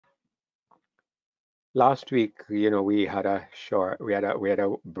Last week, we had a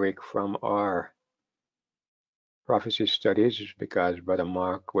break from our prophecy studies because Brother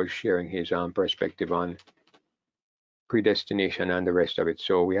Mark was sharing his perspective on predestination and the rest of it.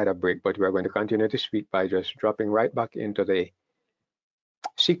 So we had a break, but we're going to continue this week by just dropping right back into the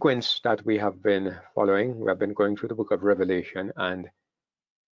sequence that we have been following. We have been going through the book of Revelation, and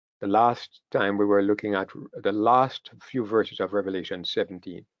the last time we were looking at the last few verses of Revelation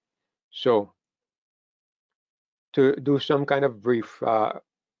 17. So to do some kind of brief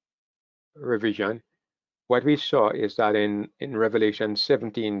revision, what we saw is that in Revelation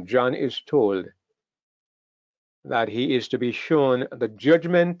 17, John is told that he is to be shown the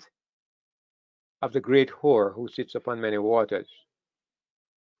judgment of the great whore who sits upon many waters.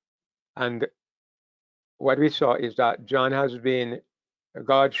 And what we saw is that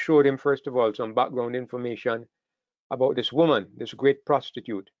God showed him, first of all, some background information about this woman, this great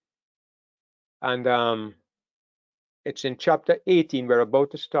prostitute. And it's in chapter 18. We're about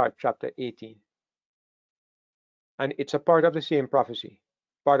to start chapter 18. And it's a part of the same prophecy,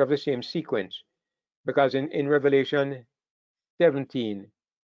 part of the same sequence. Because in Revelation 17,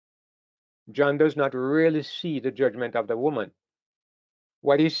 John does not really see the judgment of the woman.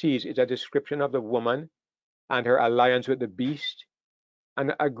 What he sees is a description of the woman and her alliance with the beast.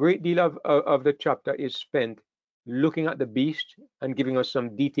 And a great deal of the chapter is spent looking at the beast and giving us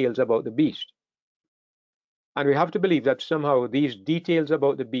some details about the beast. And we have to believe that somehow these details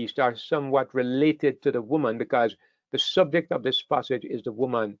about the beast are somewhat related to the woman, because the subject of this passage is the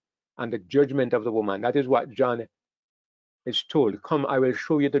woman and the judgment of the woman. That is what John is told. Come, I will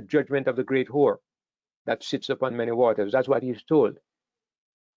show you the judgment of the great whore that sits upon many waters. That's what he's told.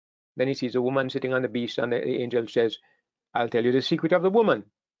 Then he sees a woman sitting on the beast, and the angel says, I'll tell you the secret of the woman,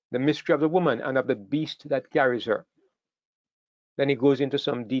 the mystery of the woman, and of the beast that carries her. Then he goes into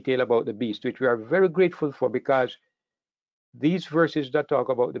some detail about the beast, which we are very grateful for, because these verses that talk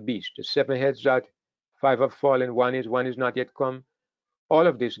about the beast, the 7 heads that 5 have fallen, one is not yet come, all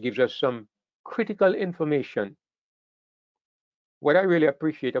of this gives us some critical information. What I really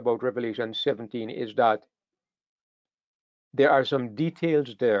appreciate about Revelation 17 is that there are some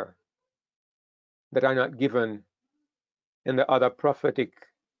details there that are not given in the other prophetic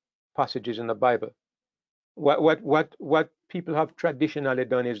passages in the Bible. What people have traditionally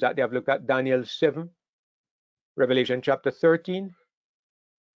done is that they have looked at Daniel 7, Revelation chapter 13,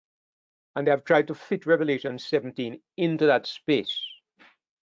 and they have tried to fit Revelation 17 into that space.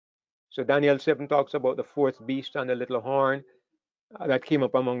 So Daniel 7 talks about the fourth beast and the little horn that came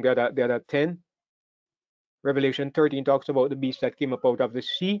up among the other 10. Revelation 13 talks about the beast that came up out of the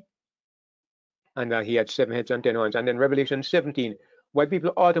sea, and he had 7 heads and 10 horns. And then Revelation 17, what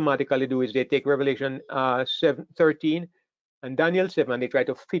people automatically do is they take Revelation 13 and Daniel 7, and they try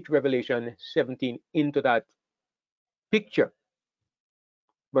to fit Revelation 17 into that picture.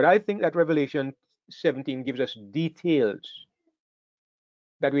 But I think that Revelation 17 gives us details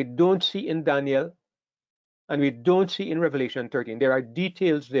that we don't see in Daniel and we don't see in Revelation 13. There are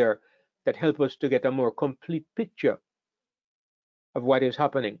details there that help us to get a more complete picture of what is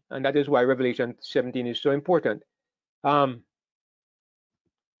happening. And that is why Revelation 17 is so important.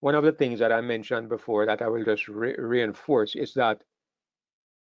 One of the things that I mentioned before that I will just reinforce is that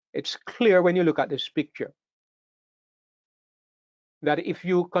it's clear when you look at this picture that if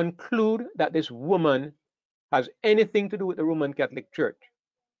you conclude that this woman has anything to do with the Roman Catholic Church,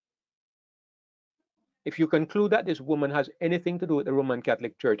 if you conclude that this woman has anything to do with the Roman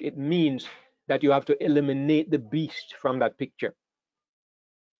Catholic Church, it means that you have to eliminate the beast from that picture.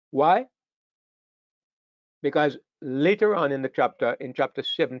 Why? Because later on in the chapter, in chapter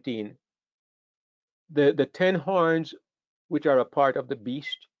 17, the 10 horns, which are a part of the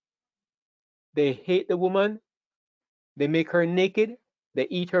beast, they hate the woman, they make her naked, they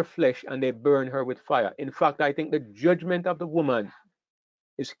eat her flesh, and they burn her with fire. In fact, I think the judgment of the woman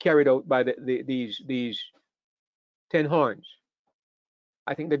is carried out by these 10 horns.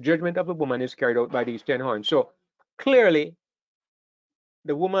 I think the judgment of the woman is carried out by these 10 horns. So clearly,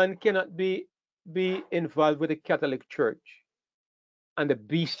 the woman cannot be involved with the Catholic Church and the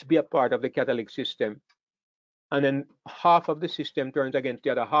beast be a part of the Catholic system. And then half of the system turns against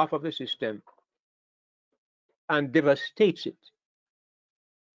the other half of the system and devastates it.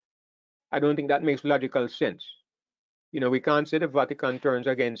 I don't think that makes logical sense. We can't say the Vatican turns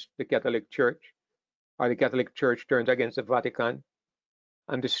against the Catholic Church, or the Catholic Church turns against the Vatican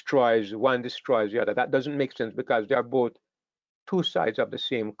and one destroys the other. That doesn't make sense, because they are both two sides of the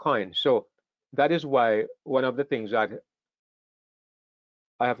same coin. So that is why one of the things that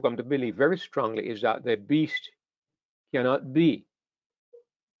I have come to believe very strongly is that the beast cannot be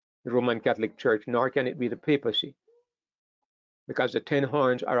the Roman Catholic Church, nor can it be the papacy, because the 10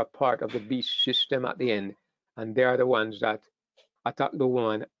 horns are a part of the beast system at the end, and they are the ones that attack the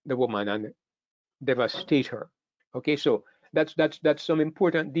woman and devastate her. Okay, so that's some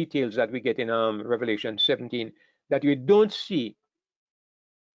important details that we get in Revelation 17 that we don't see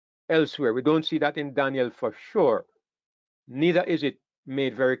elsewhere. We don't see that in Daniel for sure. Neither is it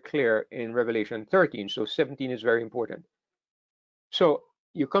made very clear in Revelation 13. So 17 is very important. So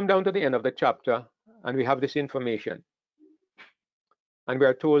you come down to the end of the chapter, and we have this information, and we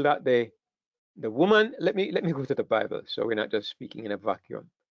are told that the woman. Let me go to the Bible, so we're not just speaking in a vacuum.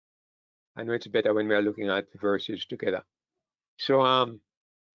 I know it's better when we are looking at verses together. So I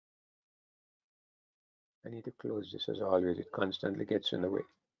need to close this as always. It constantly gets in the way.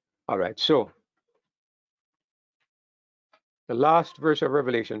 All right. So the last verse of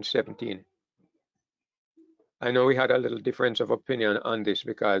Revelation 17. I know we had a little difference of opinion on this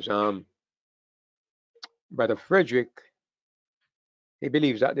because Brother Frederick, he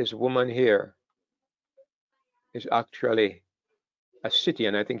believes that this woman here is actually a city,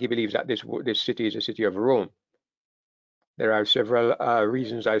 and I think he believes that this city is a city of Rome. There are several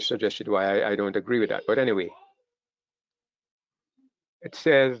reasons I suggested why I don't agree with that. But anyway, it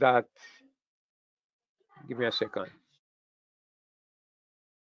says that, give me a second.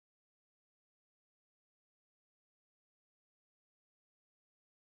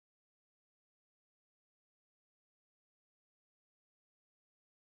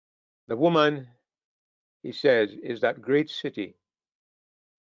 The woman, he says, is that great city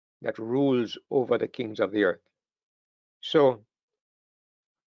that rules over the kings of the earth. So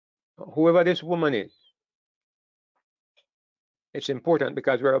whoever this woman is, it's important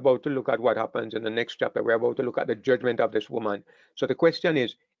because we're about to look at what happens in the next chapter. We're about to look at the judgment of this woman. So the question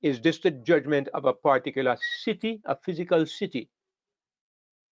is this the judgment of a particular city, a physical city?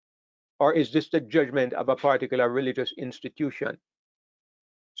 Or is this the judgment of a particular religious institution?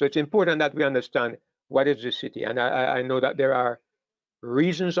 So it's important that we understand what is this city. And I know that there are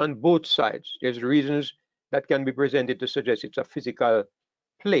reasons on both sides. There's reasons that can be presented to suggest it's a physical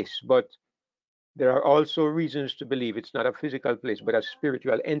place, but there are also reasons to believe it's not a physical place, but a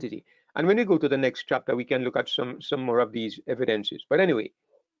spiritual entity. And when we go to the next chapter, we can look at some more of these evidences. But anyway,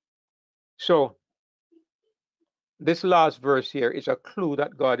 so this last verse here is a clue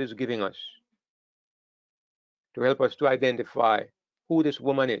that God is giving us to help us to identify who this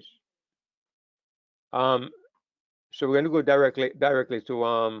woman is. So we're going to go directly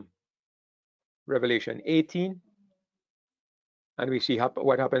to Revelation 18, and we see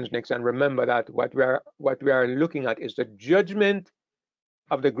what happens next. And remember that what we are looking at is the judgment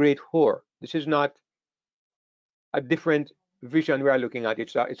of the great whore. This is not a different vision we are looking at.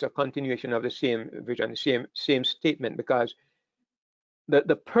 It's a continuation of the same vision, same statement, because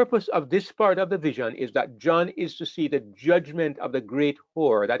the purpose of this part of the vision is that John is to see the judgment of the great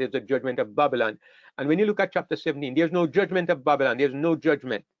whore, that is the judgment of Babylon. And when you look at chapter 17, there's no judgment of Babylon, there's no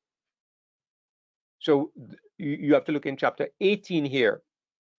judgment. So you have to look in chapter 18 here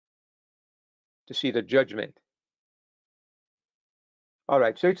to see the judgment. All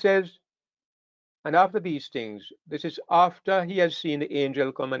right, so it says, and after these things, this is after he has seen the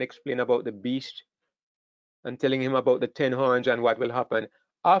angel come and explain about the beast and telling him about the 10 horns and what will happen.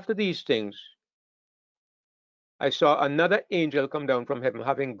 After these things, I saw another angel come down from heaven,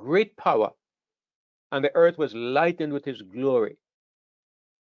 having great power, and the earth was lightened with his glory.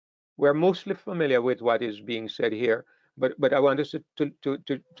 We're mostly familiar with what is being said here, but I want us to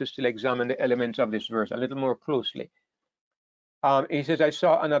still examine the elements of this verse a little more closely. He says, I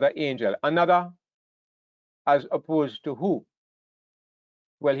saw another angel. Another as opposed to who?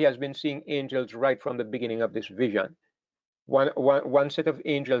 Well, he has been seeing angels right from the beginning of this vision. One set of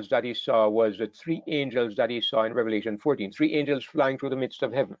angels that he saw was the 3 angels that he saw in Revelation 14, 3 angels flying through the midst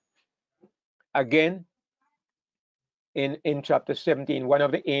of heaven. Again, in chapter 17, one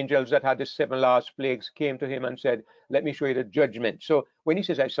of the angels that had the 7 last plagues came to him and said, let me show you the judgment. So when he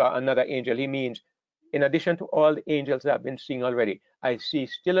says, I saw another angel, he means, in addition to all the angels that I've been seeing already, I see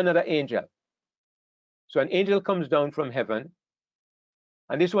still another angel. So an angel comes down from heaven,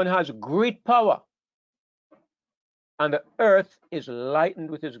 and this one has great power, and the earth is lightened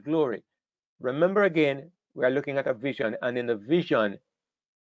with his glory. Remember again, we are looking at a vision, and in the vision,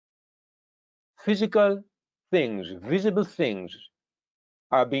 physical things, visible things,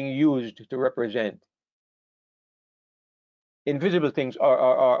 are being used to represent. Invisible things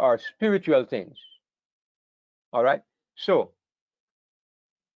are spiritual things. All right? So,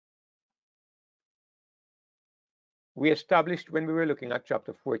 we established when we were looking at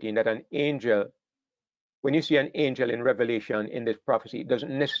chapter 14 that an angel when you see an angel in Revelation in this prophecy, it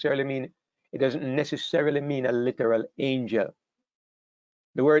doesn't necessarily mean a literal angel.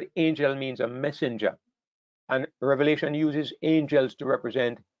 The word angel means a messenger, and Revelation uses angels to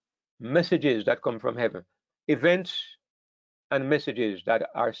represent messages that come from heaven. Events and messages that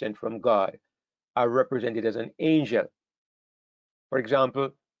are sent from God are represented as an angel. For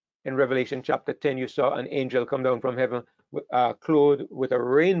example, in Revelation chapter 10, you saw an angel come down from heaven clothed with a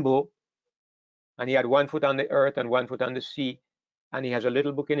rainbow, and he had 1 foot on the earth and 1 foot on the sea, and he has a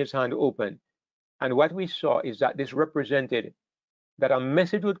little book in his hand open. And what we saw is that this represented that a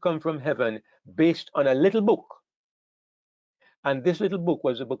message would come from heaven based on a little book. And this little book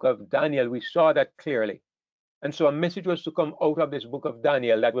was the book of Daniel. We saw that clearly. And so a message was to come out of this book of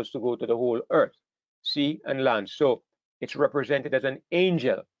Daniel that was to go to the whole earth, sea and land. So it's represented as an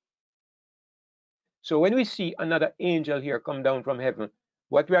angel. So when we see another angel here come down from heaven,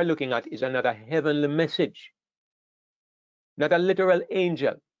 what we are looking at is another heavenly message, not a literal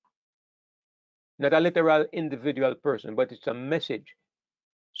angel, not a literal individual person, but it's a message.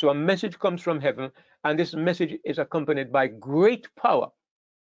 So a message comes from heaven, and this message is accompanied by great power.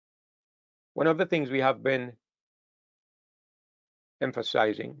 One of the things we have been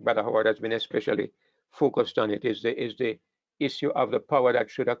emphasizing, Brother Howard has been especially focused on it, is the issue of the power that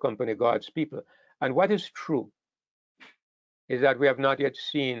should accompany God's people. And what is true is that we have not yet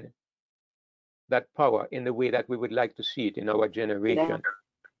seen that power in the way that we would like to see it in our generation.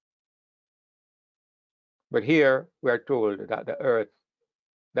 But here we are told that the earth,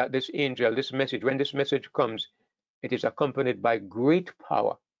 that this angel, this message, when this message comes, it is accompanied by great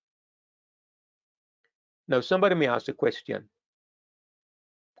power. Now, somebody may ask the question,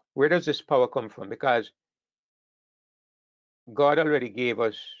 where does this power come from? Because God already gave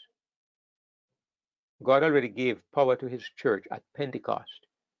power to his church at Pentecost.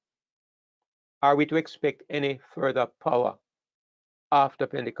 Are we to expect any further power after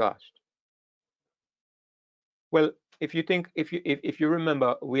Pentecost? Well, if you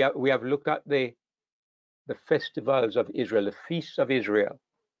remember, we have looked at the festivals of Israel, the feasts of Israel.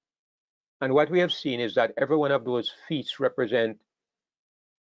 And what we have seen is that every one of those feasts represent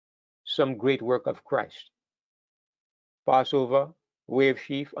some great work of Christ. Passover, wave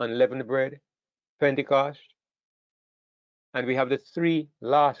sheaf, unleavened bread, Pentecost, and we have the 3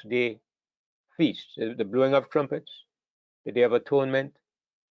 last day feasts, the blowing of trumpets, the Day of Atonement,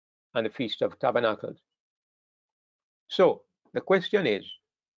 and the Feast of Tabernacles. So the question is,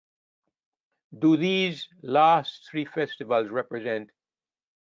 do these last 3 festivals represent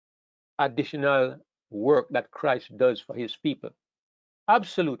additional work that Christ does for his people?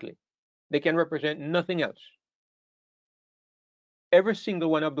 Absolutely. They can represent nothing else. Every single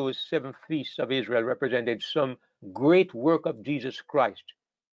one of those 7 feasts of Israel represented some great work of Jesus Christ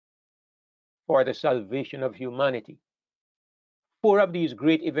for the salvation of humanity. 4 of these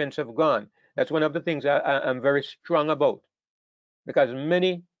great events have gone. That's one of the things I'm very strong about, because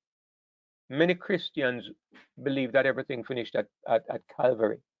many Christians believe that everything finished at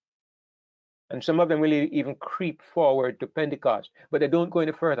Calvary. And some of them will even creep forward to Pentecost, but they don't go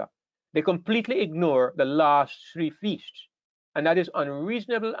any further. They completely ignore the last 3 feasts. And that is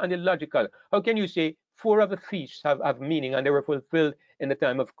unreasonable and illogical. How can you say 4 of the feasts have meaning and they were fulfilled in the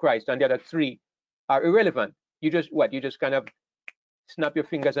time of Christ, and the other 3 are irrelevant? You just kind of snap your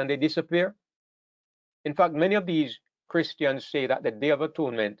fingers and they disappear? In fact, many of these Christians say that the Day of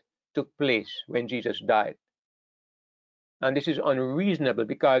Atonement took place when Jesus died. And this is unreasonable,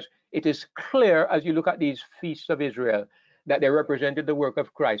 because it is clear as you look at these feasts of Israel that they represented the work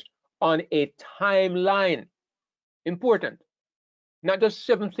of Christ on a timeline. Important. Not just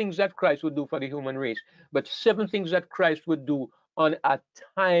 7 things that Christ would do for the human race, but 7 things that Christ would do on a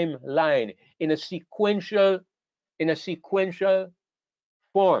timeline, in a sequential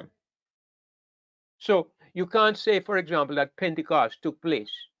form. So you can't say, for example, that Pentecost took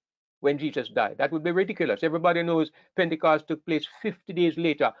place when Jesus died. That would be ridiculous. Everybody knows Pentecost took place 50 days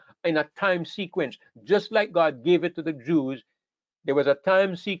later in a time sequence, just like God gave it to the Jews. There was a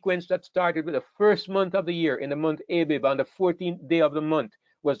time sequence that started with the first month of the year, in the month Abib, on the 14th day of the month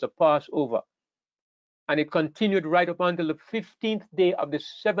was the Passover. And it continued right up until the 15th day of the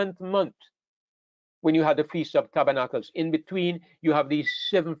 7th month, when you had the Feast of Tabernacles. In between, you have these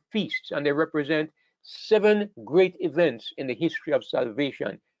 7 feasts, and they represent 7 great events in the history of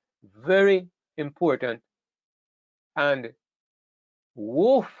salvation. Very important, and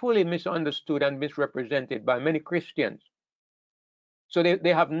woefully misunderstood and misrepresented by many Christians. So they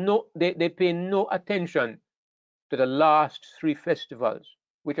pay no attention to the last 3 festivals,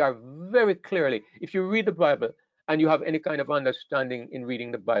 which are very clearly, if you read the Bible and you have any kind of understanding in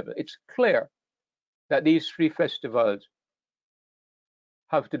reading the Bible, it's clear that these three festivals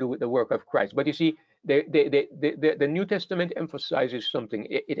have to do with the work of Christ. But you see, the New Testament emphasizes something.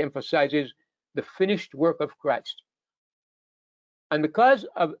 It emphasizes the finished work of Christ. And because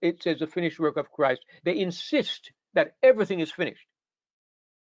of it says the finished work of Christ, they insist that everything is finished.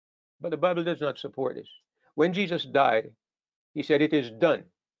 But the Bible does not support this. When Jesus died, he said, "It is done."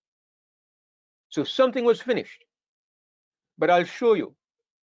 So something was finished. But I'll show you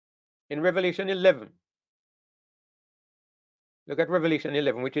in Revelation 11. Look at Revelation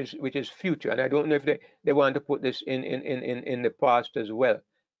 11, which is future, and I don't know if they want to put this in the past as well.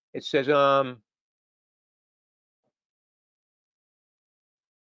 It says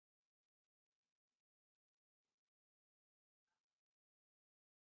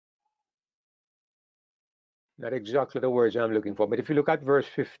not exactly the words I'm looking for, but if you look at verse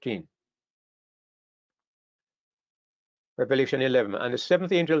 15, Revelation 11, and the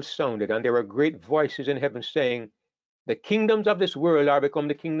seventh angel sounded, and there were great voices in heaven saying, "The kingdoms of this world are become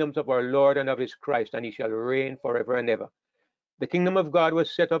the kingdoms of our Lord and of his Christ, and he shall reign forever and ever." The kingdom of God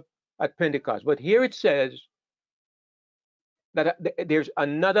was set up at Pentecost. But here it says that there's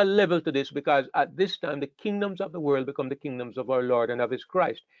another level to this, because at this time the kingdoms of the world become the kingdoms of our Lord and of his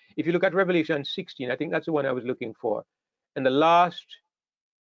Christ. If you look at Revelation 16, I think that's the one I was looking for. And the last,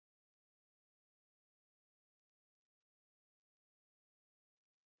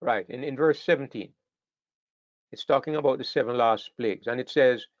 right, in verse 17, it's talking about the seven last plagues. And it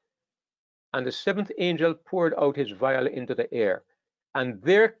says, "And the seventh angel poured out his vial into the air. And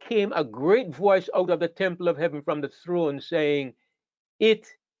there came a great voice out of the temple of heaven from the throne saying, 'It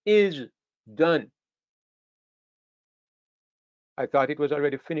is done.'" I thought it was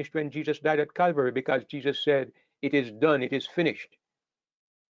already finished when Jesus died at Calvary, because Jesus said, "It is done, it is finished."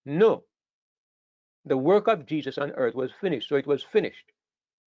 No, the work of Jesus on earth was finished, so it was finished.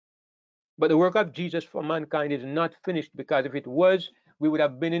 But the work of Jesus for mankind is not finished, because if it was, we would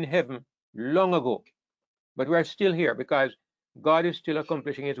have been in heaven long ago. But we're still here because God is still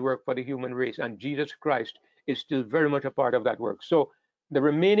accomplishing his work for the human race, and Jesus Christ is still very much a part of that work. So the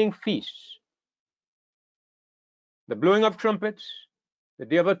remaining feasts, the blowing of trumpets, the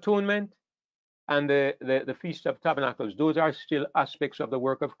Day of Atonement, and the Feast of Tabernacles, those are still aspects of the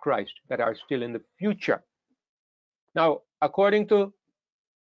work of Christ that are still in the future. Now, according to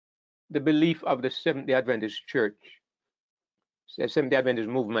the belief of the Seventh-day Adventist Church, the Seventh-day Adventist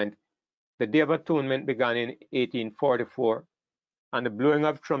movement, the Day of Atonement began in 1844, and the blowing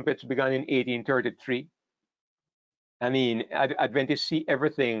of trumpets began in 1833. I mean, Adventists see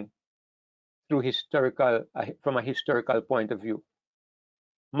everything through from a historical point of view.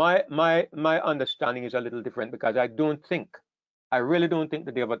 My understanding is a little different, because I really don't think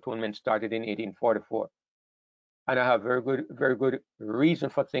the Day of Atonement started in 1844. And I have very good reason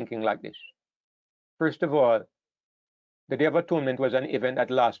for thinking like this. First of all, the Day of Atonement was an event that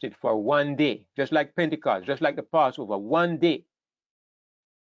lasted for one day, just like Pentecost, just like the Passover, one day.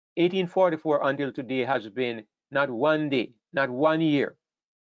 1844 until today has been not one day, not 1 year.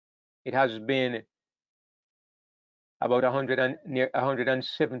 It has been about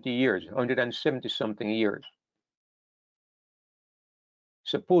 170 years, 170 something years.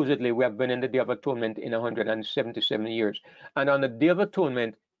 Supposedly, we have been in the Day of Atonement in 177 years. And on the Day of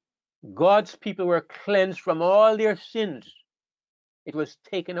Atonement, God's people were cleansed from all their sins. It was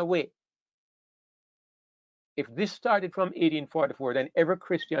taken away. If this started from 1844, then every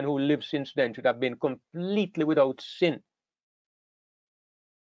Christian who lived since then should have been completely without sin.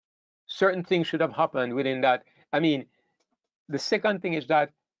 Certain things should have happened within that. I mean, the second thing is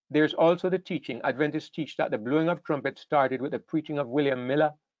that there's also the teaching. Adventists teach that the blowing of trumpets started with the preaching of William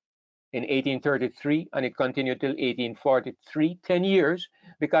Miller in 1833, and it continued till 1843, 10 years,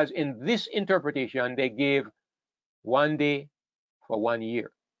 because in this interpretation, they gave 1 day for 1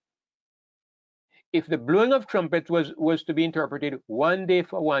 year. If the blowing of trumpets was to be interpreted 1 day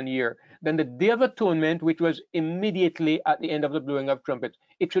for 1 year, then the Day of Atonement, which was immediately at the end of the blowing of trumpets,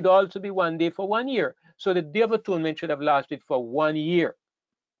 it should also be 1 day for 1 year. So the Day of Atonement should have lasted for 1 year,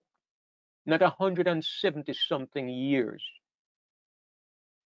 not 170 something years.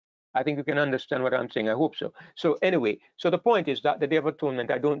 I think you can understand what I'm saying. I hope so. So anyway, so the point is that the Day of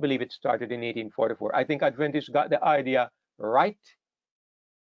Atonement, I don't believe it started in 1844. I think Adventists got the idea right,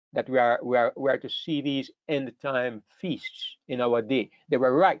 that we are to see these end time feasts in our day. They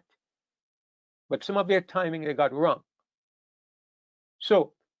were right, but some of their timing they got wrong.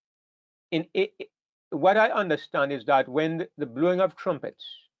 So what I understand is that when the blowing of trumpets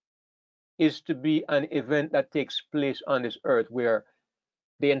is to be an event that takes place on this earth, where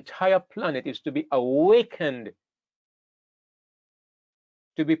the entire planet is to be awakened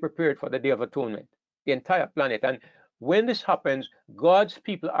to be prepared for the Day of Atonement. the entire planet. And when this happens, God's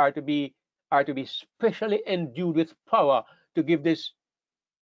people are to be specially endued with power to give this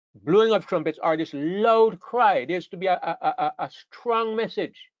blowing of trumpets or this loud cry. There's to be a strong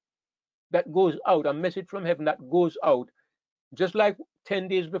message that goes out, a message from heaven that goes out. Just like 10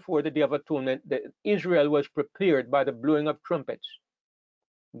 days before the Day of Atonement, Israel was prepared by the blowing of trumpets.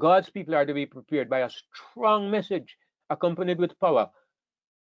 God's people are to be prepared by a strong message accompanied with power.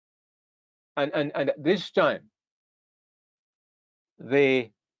 And at this time, there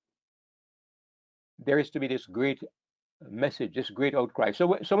is to be this great message, this great outcry. So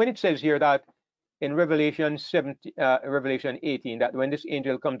when it says here that in Revelation 18, that when this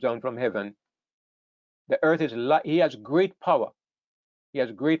angel comes down from heaven, the earth is light. He has great power. He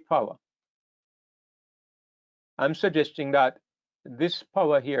has great power. I'm suggesting that this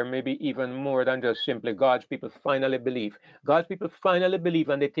power here may be even more than just simply God's people finally believe. God's people finally believe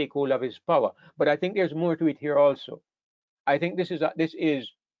and they take hold of his power. But I think there's more to it here also. I think this is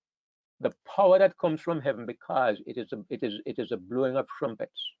the power that comes from heaven because it is a blowing of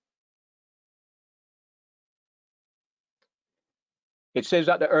trumpets. It says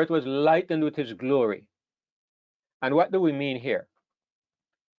that the earth was lightened with his glory. And what do we mean here?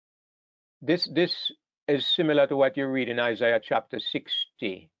 This is similar to what you read in Isaiah chapter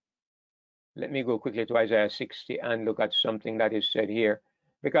 60. Let me go quickly to Isaiah 60 and look at something that is said here.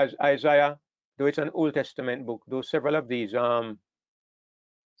 Because Isaiah, though it's an Old Testament book, though several of these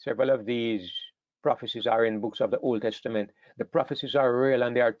prophecies are in books of the Old Testament, the prophecies are real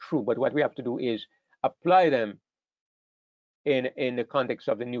and they are true. But what we have to do is apply them in the context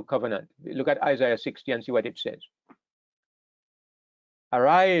of the new covenant. Look at Isaiah 60 and see what it says.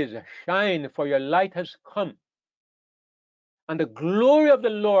 Arise, shine, for your light has come, and the glory of the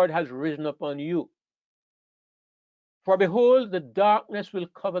Lord has risen upon you. For behold, the darkness will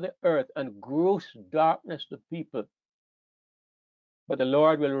cover the earth, and gross darkness the people. But the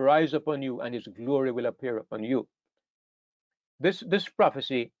Lord will rise upon you, and his glory will appear upon you. This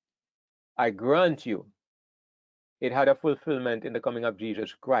prophecy, I grant you, it had a fulfillment in the coming of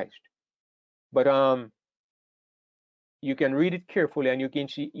Jesus Christ. But you can read it carefully and you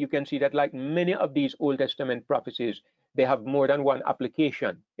can see that, like many of these Old Testament prophecies, they have more than one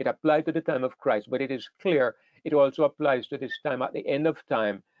application. It applied to the time of Christ, but it is clear it also applies to this time at the end of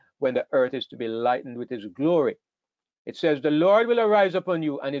time when the earth is to be lightened with his glory. It says, the Lord will arise upon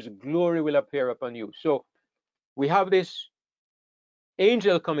you and his glory will appear upon you. So we have this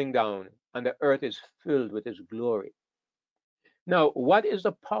angel coming down and the earth is filled with his glory. Now, what is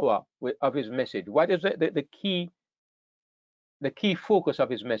the power of his message? What is the key focus of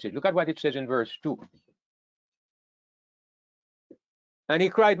his message? Look at what it says in verse 2. And he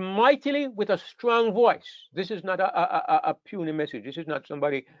cried mightily with a strong voice. This is not a puny message. This is not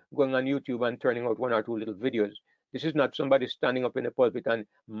somebody going on YouTube and turning out one or two little videos. This is not somebody standing up in the pulpit and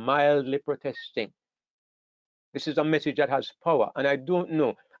mildly protesting. This is a message that has power. And I don't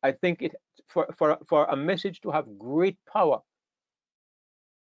know. I think for a message to have great power,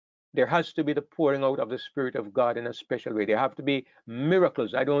 there has to be the pouring out of the Spirit of God in a special way. There have to be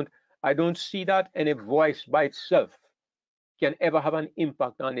miracles. I don't see that any voice by itself can ever have an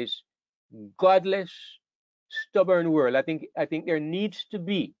impact on this godless, stubborn world. I think there needs to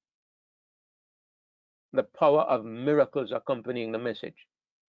be the power of miracles accompanying the message.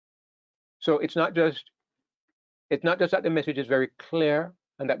 So it's not just that the message is very clear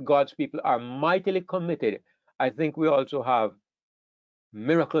and that God's people are mightily committed. I think we also have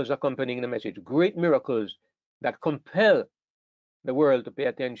miracles accompanying the message, great miracles that compel the world to pay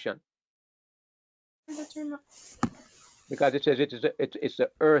attention. Because it says it's the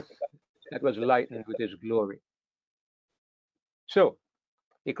earth that was lightened with his glory. So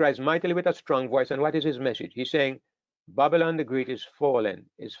he cries mightily with a strong voice. And what is his message? He's saying, Babylon the Great is fallen,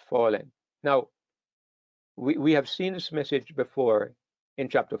 is fallen. Now, we have seen this message before in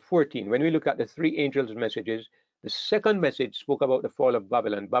chapter 14. When we look at the three angels' messages, the second message spoke about the fall of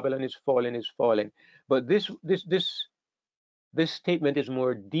Babylon. Babylon is fallen, is fallen. But this statement is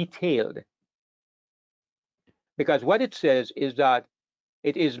more detailed. Because what it says is that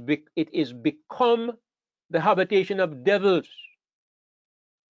it is become the habitation of devils.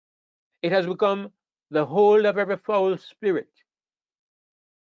 It has become the hold of every foul spirit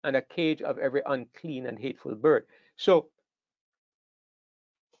and a cage of every unclean and hateful bird. So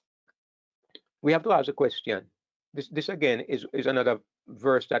we have to ask a question. This again is another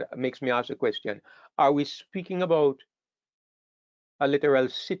verse that makes me ask a question. Are we speaking about a literal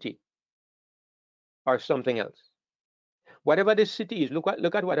city or something else? Whatever this city is, look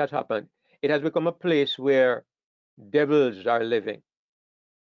at what has happened. It has become a place where devils are living.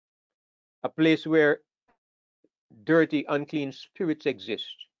 a place where dirty, unclean spirits exist,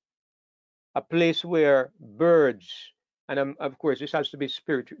 a place where birds, and of course this has to be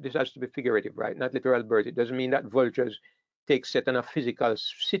spiritual, this has to be figurative, right? Not literal birds. It doesn't mean that vultures take set on a physical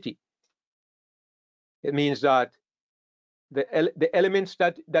city. It means that the elements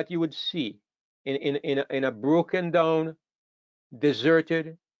that you would see in a broken down,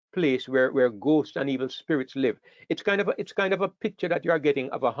 deserted place where ghosts and evil spirits live. It's kind of a picture that you are getting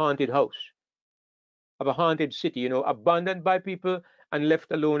of a haunted house, of a haunted city, you know, abandoned by people and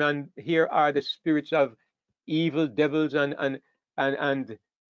left alone. And here are the spirits of evil devils and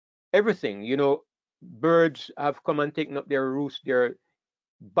everything. You know, birds have come and taken up their roost, their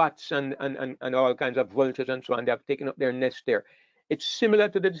bats and all kinds of vultures and so on. They have taken up their nest there. It's similar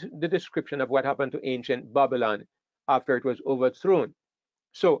to the description of what happened to ancient Babylon after it was overthrown.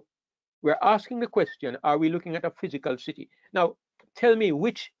 So we're asking the question, are we looking at a physical city? Now, tell me,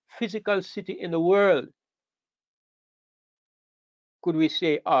 which physical city in the world could we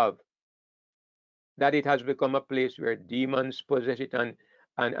say of that it has become a place where demons possess it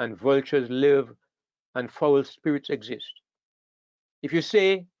and vultures live and foul spirits exist? If you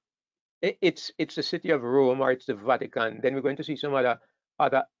say it's the city of Rome or it's the Vatican, then we're going to see some other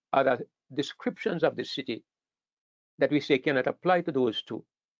other descriptions of the city that we say cannot apply to those two.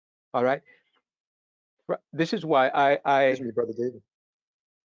 All right. This is why Excuse me, Brother David.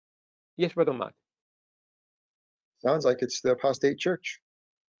 Yes, Brother Matt. Sounds like it's the apostate church.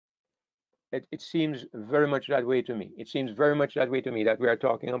 It seems very much that way to me. It seems very much that way to me that we are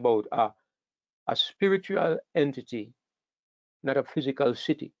talking about a spiritual entity, not a physical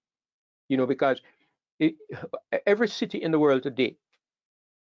city. You know, because it, every city in the world today,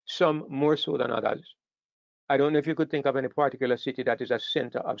 some more so than others. I don't know if you could think of any particular city that is a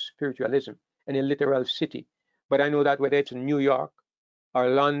center of spiritualism, any literal city. But I know that whether it's New York or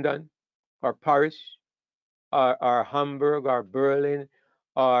London or Paris or Hamburg or Berlin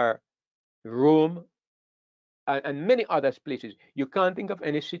or Rome and many other places, you can't think of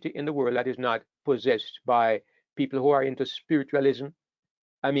any city in the world that is not possessed by people who are into spiritualism.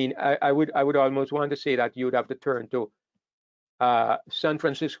 I mean, I would almost want to say that you would have to turn to San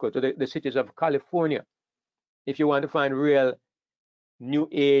Francisco, to the cities of California, if you want to find real New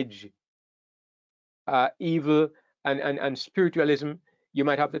Age evil and spiritualism. You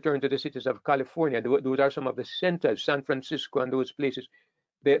might have to turn to the cities of California. Those are some of the centers, San Francisco and those places.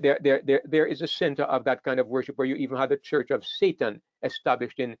 There is a center of that kind of worship where you even had the Church of Satan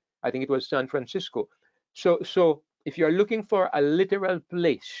established in, I think it was San Francisco. So if you're looking for a literal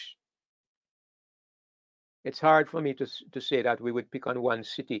place, it's hard for me to say that we would pick on one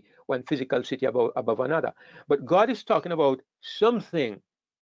city, one physical city above another. But God is talking about something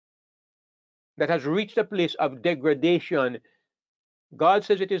that has reached a place of degradation. God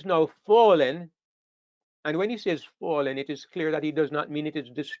says it is now fallen. And when he says fallen, it is clear that he does not mean it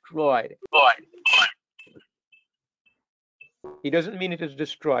is destroyed. He doesn't mean it is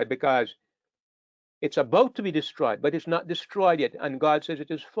destroyed because it's about to be destroyed, but it's not destroyed yet. And God says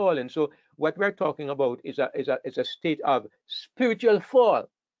it is fallen. So what we're talking about is a state of spiritual fall.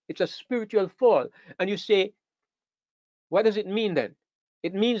 It's a spiritual fall. And you say, what does it mean then?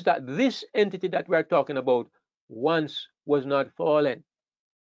 It means that this entity that we're talking about once was not fallen.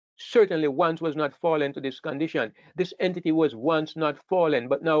 Certainly once was not fallen to this condition. This entity was once not fallen,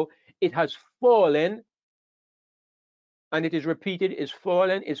 but now it has fallen, and it is repeated, is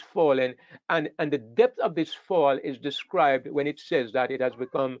fallen, and the depth of this fall is described when it says that it has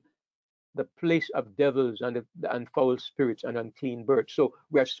become the place of devils and foul spirits and unclean birds. So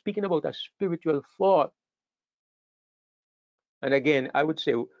we are speaking about a spiritual fall. And again, I would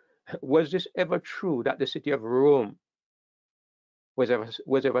say, was this ever true that the city of Rome was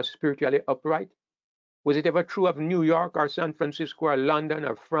ever spiritually upright? Was it ever true of New York or San Francisco or London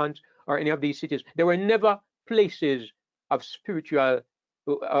or France or any of these cities? There were never places of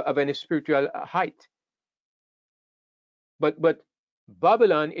any spiritual height. But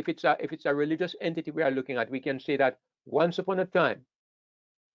Babylon, if it's a religious entity we are looking at, we can say that once upon a time,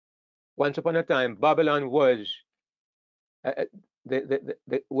 Babylon was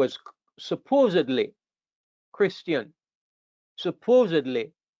was supposedly Christian,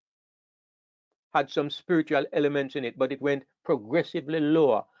 supposedly had some spiritual elements in it, but it went progressively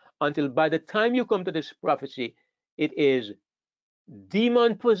lower until by the time you come to this prophecy, it is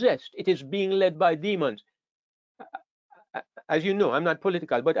demon possessed. It is being led by demons. As you know, I'm not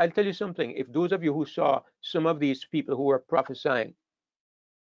political, but I'll tell you something. If those of you who saw some of these people who were prophesying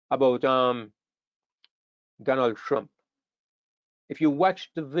about Donald Trump, if you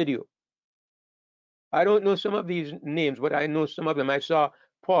watched the video, I don't know some of these names, but I know some of them. I saw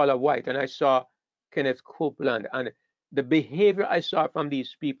Paula White and I saw Kenneth Copeland, and the behavior I saw from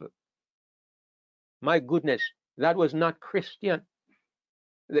these people, my goodness, that was not Christian.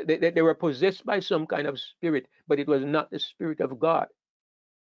 They were possessed by some kind of spirit, but it was not the Spirit of God.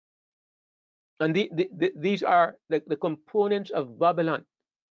 And these are the components of Babylon,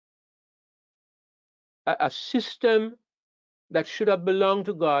 a system that should have belonged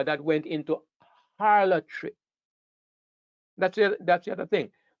to God that went into harlotry. That's the other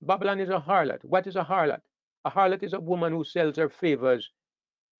thing. Babylon is a harlot. What is a harlot? A harlot is a woman who sells her favors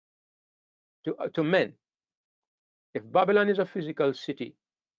to men. If Babylon is a physical city,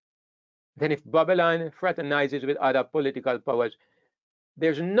 then if Babylon fraternizes with other political powers,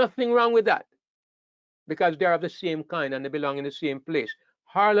 there's nothing wrong with that because they're of the same kind and they belong in the same place.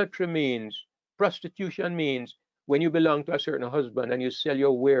 Harlotry means, prostitution means when you belong to a certain husband and you sell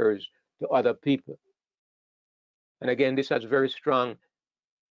your wares to other people. And again, this has very strong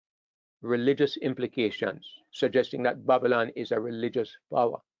religious implications, suggesting that Babylon is a religious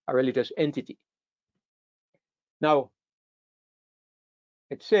power, a religious entity. Now,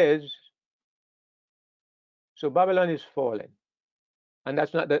 it says, so Babylon is fallen. And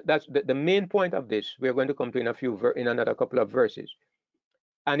that's not that's the main point of this. We're going to come to in another couple of verses.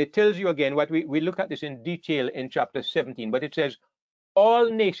 And it tells you again what we look at this in detail in chapter 17, but it says all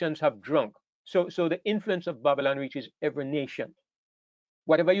nations have drunk. So the influence of Babylon reaches every nation.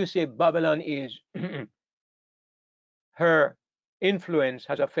 Whatever you say Babylon is, her influence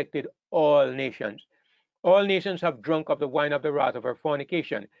has affected all nations. All nations have drunk of the wine of the wrath of her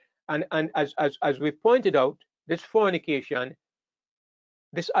fornication. And as we pointed out, this fornication,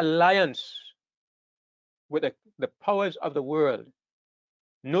 this alliance with the powers of the world.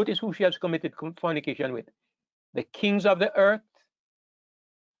 Notice who she has committed fornication with. The kings of the earth,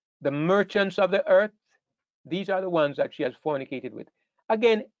 the merchants of the earth. These are the ones that she has fornicated with.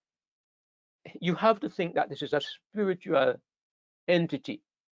 Again, you have to think that this is a spiritual entity.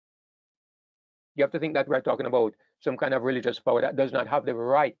 You have to think that we're talking about some kind of religious power that does not have the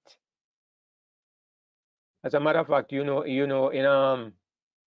right. As a matter of fact, you know,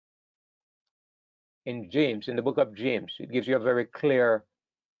 in James, in the book of James, it gives you a very clear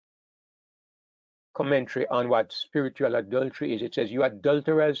commentary on what spiritual adultery is. It says, you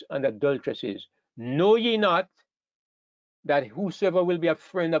adulterers and adulteresses, know ye not that whosoever will be a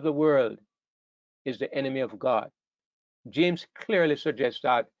friend of the world is the enemy of God? James clearly suggests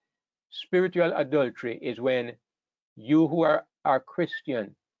that spiritual adultery is when you who are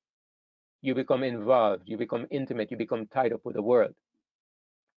Christian, you become involved, you become intimate, you become tied up with the world.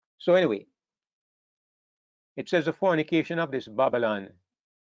 So anyway, it says the fornication of this Babylon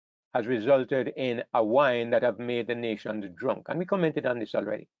has resulted in a wine that have made the nations drunk. And we commented on this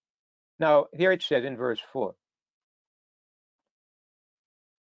already. Now, here it says in verse 4,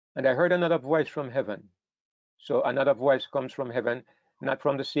 and I heard another voice from heaven. So another voice comes from heaven, not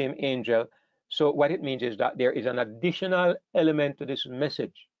from the same angel. So what it means is that there is an additional element to this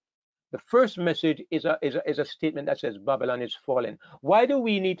message. The first message is a statement that says Babylon is fallen. Why do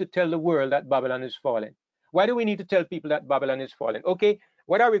we need to tell the world that Babylon is fallen? Why do we need to tell people that Babylon is fallen? Okay,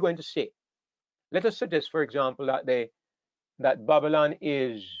 what are we going to say? Let us suggest, for example, that Babylon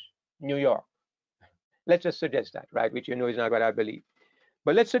is New York. Let's just suggest that, right? Which you know is not what I believe.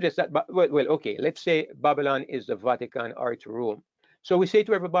 But let's suggest that, well, okay, let's say Babylon is the Vatican or it's Rome. So we say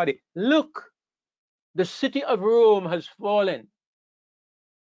to everybody, look, the city of Rome has fallen,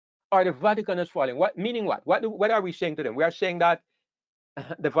 or the Vatican has fallen. What meaning what? What are we saying to them? We are saying that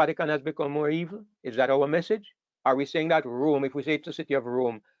the Vatican has become more evil. Is that our message? Are we saying that Rome, if we say it's the city of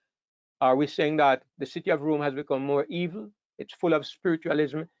Rome, are we saying that the city of Rome has become more evil? It's full of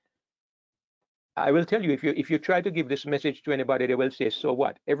spiritualism. I will tell you, if you try to give this message to anybody, they will say, so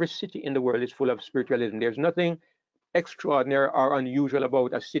what? Every city in the world is full of spiritualism. There's nothing extraordinary or unusual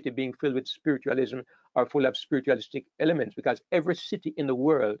about a city being filled with spiritualism or full of spiritualistic elements, because every city in the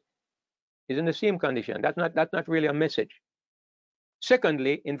world is in the same condition. That's not really a message.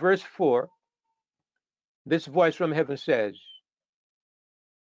 Secondly, in verse 4, this voice from heaven says,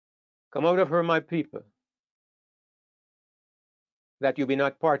 come out of her, my people, that you be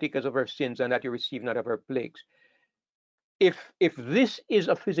not partakers of her sins and that you receive not of her plagues. If this is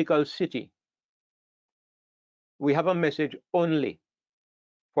a physical city, we have a message only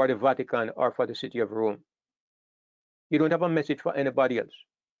for the Vatican or for the city of Rome. You don't have a message for anybody else.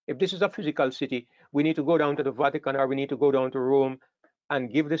 If this is a physical city, we need to go down to the Vatican or we need to go down to Rome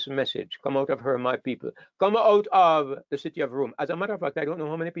and give this message. Come out of her, my people. Come out of the city of Rome. As a matter of fact, I don't know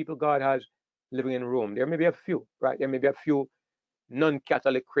how many people God has living in Rome. There may be a few, right? There may be a few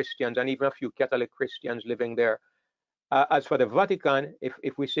non-Catholic Christians and even a few Catholic Christians living there. As for the Vatican,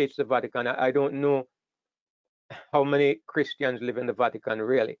 if we say it's the Vatican, I don't know how many Christians live in the Vatican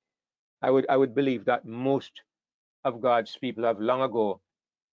really. I would believe that most of God's people have long ago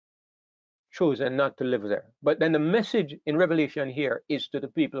chosen not to live there. But then the message in Revelation here is to the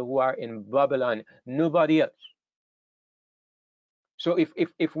people who are in Babylon, nobody else. So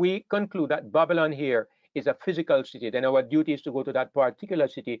if we conclude that Babylon here is a physical city, then our duty is to go to that particular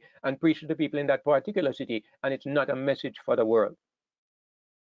city and preach to the people in that particular city, and it's not a message for the world.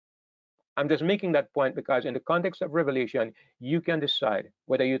 I'm just making that point because in the context of Revelation, you can decide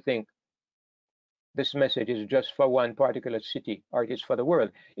whether you think this message is just for one particular city or it is for the world.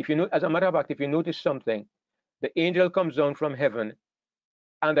 If you know, as a matter of fact, if you notice something, the angel comes down from heaven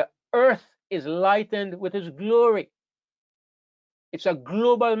and the earth is lightened with his glory. It's a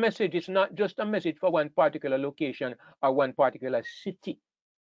global message. It's not just a message for one particular location or one particular city.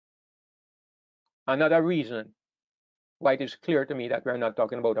 Another reason why it is clear to me that we're not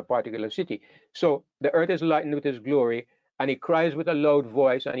talking about a particular city. So the earth is lightened with his glory, and he cries with a loud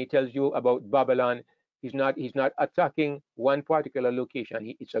voice, and he tells you about Babylon. He's not attacking one particular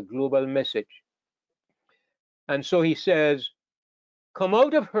location. It's a global message. And so he says, "Come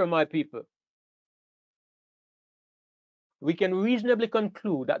out of her, my people." We can reasonably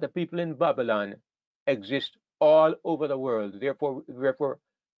conclude that the people in Babylon exist all over the world. Therefore,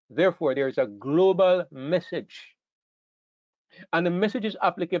 there is a global message. And the message is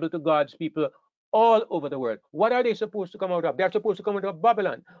applicable to God's people all over the world. What are they supposed to come out of? They're supposed to come out of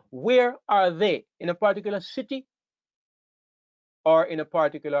Babylon. Where are they? In a particular city or in a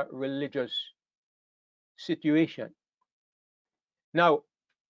particular religious situation? Now,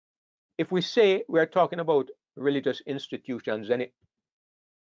 if we say we're talking about religious institutions,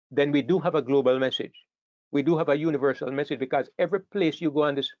 then we do have a global message. We do have a universal message because every place you go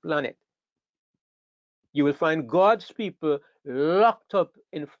on this planet, you will find God's people locked up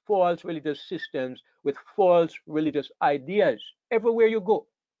in false religious systems with false religious ideas everywhere you go.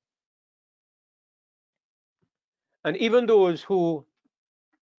 And even those who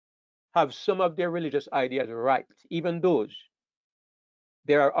have some of their religious ideas right, even those,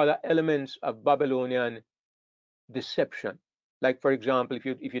 there are other elements of Babylonian deception. Like, for example,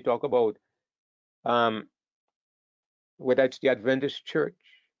 if you talk about um, whether it's the Adventist church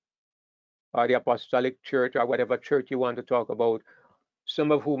or the Apostolic church or whatever church you want to talk about,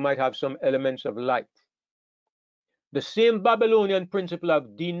 some of whom might have some elements of light. The same Babylonian principle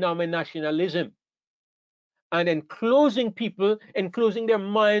of denominationalism and enclosing people, enclosing their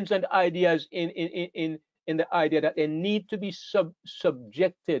minds and ideas in the idea that they need to be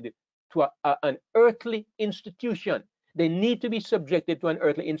subjected to an earthly institution. They need to be subjected to an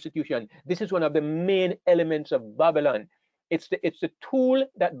earthly institution. This is one of the main elements of Babylon. It's the tool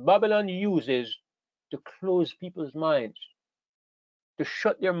that Babylon uses to close people's minds, to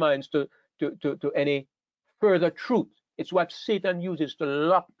shut their minds to any further truth. It's what Satan uses to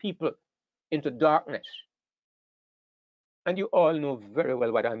lock people into darkness. And you all know very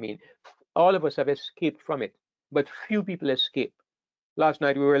well what I mean. All of us have escaped from it, but few people escape. Last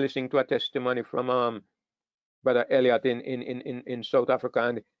night we were listening to a testimony from Brother Elliot in South Africa,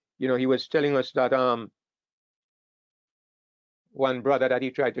 and he was telling us that one brother that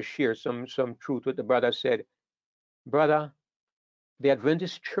he tried to share some truth with. The brother said, "Brother, the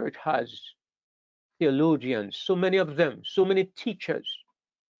Adventist church has theologians, so many of them, so many teachers.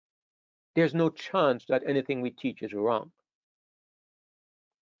 There's no chance that anything we teach is wrong.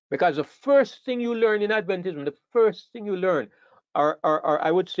 Because the first thing you learn in Adventism, the first thing you learn, or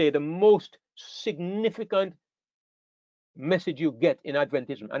I would say the most significant message you get in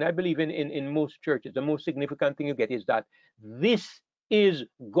Adventism, and I believe in most churches, the most significant thing you get is that this is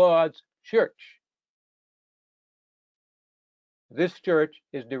God's church. This church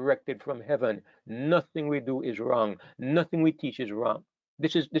is directed from heaven. Nothing we do is wrong. Nothing we teach is wrong.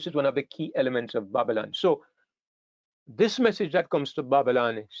 This is one of the key elements of Babylon. So this message that comes to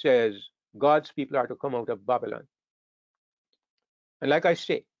Babylon says God's people are to come out of Babylon. And like I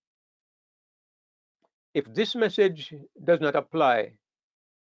say, if this message does not apply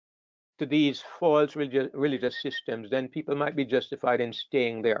to these false religious systems, then people might be justified in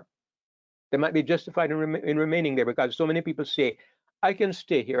staying there. They might be justified in remaining there because so many people say, I can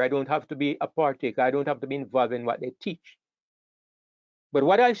stay here. I don't have to be a partaker. I don't have to be involved in what they teach. But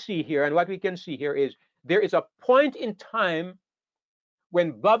what I see here and what we can see here is there is a point in time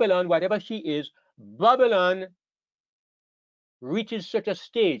when Babylon, whatever she is, Babylon reaches such a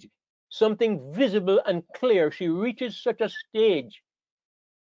stage, something visible and clear. She reaches such a stage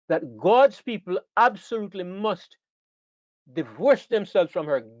that God's people absolutely must divorce themselves from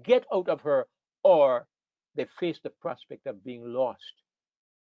her, get out of her, or they face the prospect of being lost.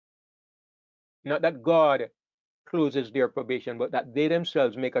 Not that God closes their probation, but that they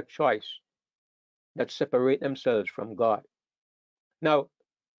themselves make a choice that separate themselves from God. Now,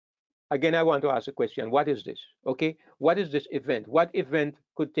 again, I want to ask a question. What is this? Okay, what is this event? What event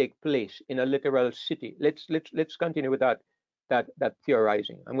could take place in a literal city? Let's continue with that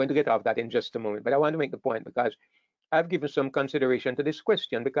theorizing. I'm going to get off that in just a moment, but I want to make the point because I've given some consideration to this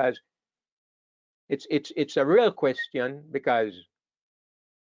question because it's a real question because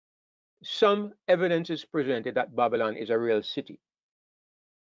some evidence is presented that Babylon is a real city,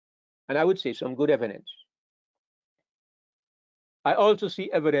 and I would say some good evidence. I also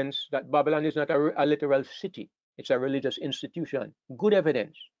see evidence that Babylon is not a literal city. It's a religious institution. Good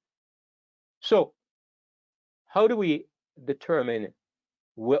evidence. So, how do we determine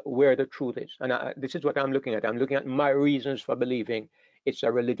where the truth is? And this is what I'm looking at. I'm looking at my reasons for believing it's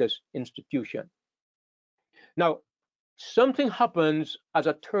a religious institution. Now, something happens as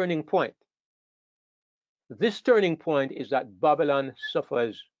a turning point. This turning point is that Babylon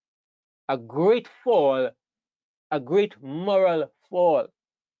suffers a great fall, a great moral fall.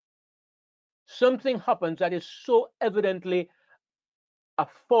 Something happens that is so evidently a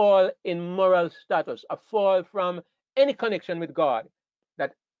fall in moral status, a fall from any connection with God,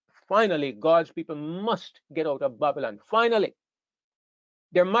 that finally God's people must get out of Babylon. Finally,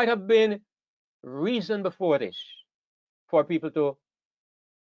 there might have been reason before this for people to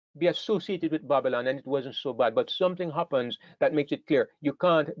be associated with Babylon and it wasn't so bad, but something happens that makes it clear you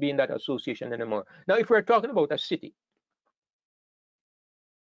can't be in that association anymore. Now, if we're talking about a city,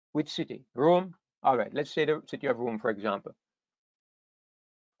 which city? Rome? All right, let's say the city of Rome, for example.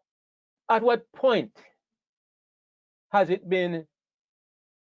 At what point has it been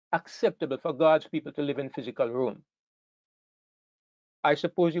acceptable for God's people to live in physical Rome? I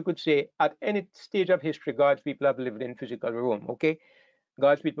suppose you could say at any stage of history, God's people have lived in physical Rome, okay?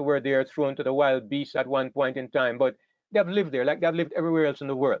 God's people were there thrown to the wild beasts at one point in time, but they have lived there like they have lived everywhere else in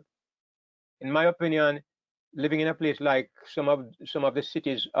the world. In my opinion, living in a place like some of the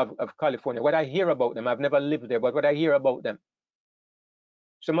cities of California, what I hear about them, I've never lived there, but what I hear about them,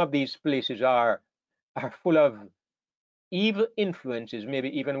 some of these places are full of evil influences, maybe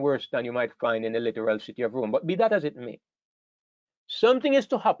even worse than you might find in the literal city of Rome. But be that as it may, something is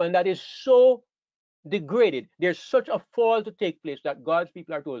to happen that is so degraded. There's such a fall to take place that God's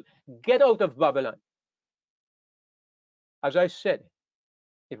people are told, get out of Babylon. As I said,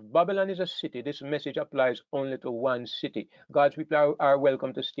 if Babylon is a city, this message applies only to one city. God's people are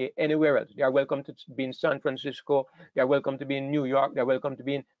welcome to stay anywhere else. They are welcome to be in San Francisco. They are welcome to be in New York. They are welcome to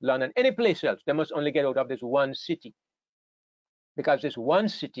be in London, any place else. They must only get out of this one city. Because this one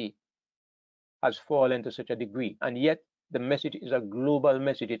city has fallen to such a degree. And yet the message is a global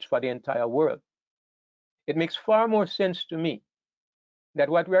message. It's for the entire world. It makes far more sense to me that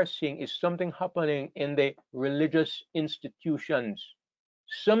what we are seeing is something happening in the religious institutions.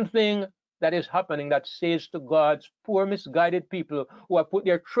 Something that is happening that says to God's poor misguided people who have put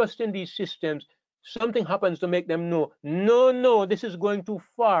their trust in these systems, something happens to make them know, no, this is going too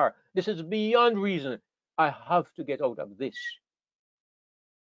far. This is beyond reason. I have to get out of this.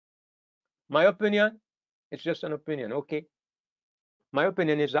 My opinion, it's just an opinion, okay? My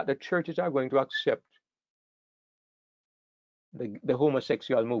opinion is that the churches are going to accept the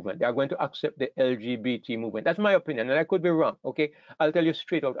homosexual movement. They are going to accept the LGBT movement. That's my opinion, and I could be wrong, okay? I'll tell you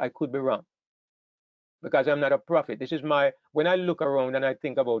straight out, I could be wrong because I'm not a prophet. This is when I look around and I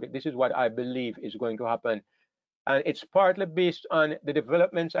think about it, this is what I believe is going to happen. And it's partly based on the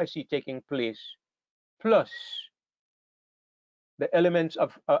developments I see taking place, plus the elements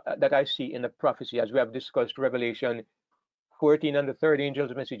of that I see in the prophecy, as we have discussed, Revelation 14 and the third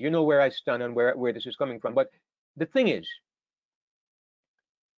angel's message. You know where I stand and where this is coming from. But the thing is,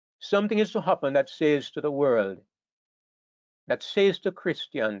 something is to happen that says to the world, that says to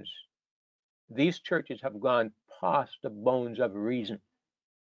Christians, these churches have gone past the bounds of reason.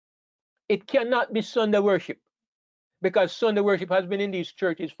 It cannot be Sunday worship, because Sunday worship has been in these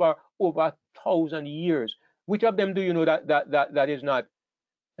churches for over 1,000 years. Which of them do you know that is not,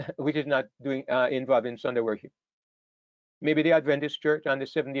 which is not doing involved in Sunday worship? Maybe the Adventist Church and the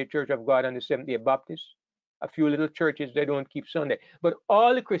Seventh-day Church of God and the Seventh-day Baptist. A few little churches, they don't keep Sunday. But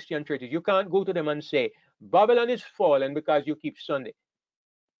all the Christian churches, you can't go to them and say, Babylon is fallen because you keep Sunday.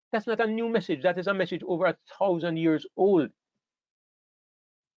 That's not a new message. That is a message over 1,000 years old.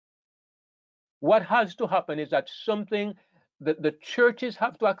 What has to happen is that the churches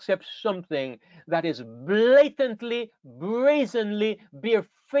have to accept something that is blatantly, brazenly,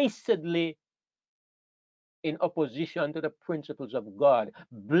 barefacedly in opposition to the principles of God,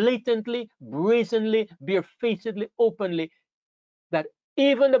 blatantly, brazenly, barefacedly, openly, that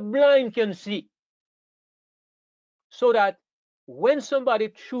even the blind can see, so that when somebody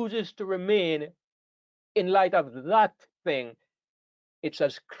chooses to remain in light of that thing, it's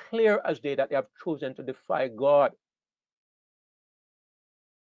as clear as day that they have chosen to defy God.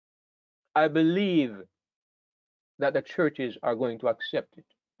 I believe that the churches are going to accept it.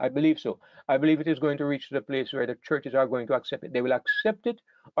 I believe so. I believe it is going to reach to the place where the churches are going to accept it. They will accept it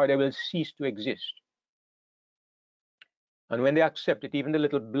or they will cease to exist. And when they accept it, even the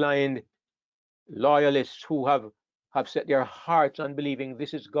little blind loyalists who have set their hearts on believing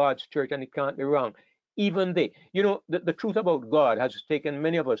this is God's church and it can't be wrong, even they, the truth about God has taken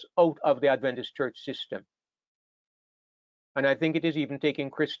many of us out of the Adventist church system. And I think it is even taking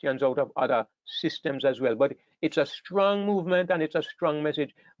Christians out of other systems as well. But it's a strong movement and it's a strong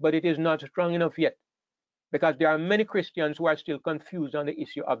message, but it is not strong enough yet, because there are many Christians who are still confused on the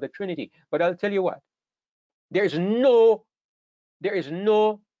issue of the Trinity. But I'll tell you what, there is no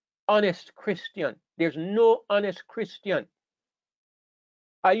honest Christian. There's no honest Christian.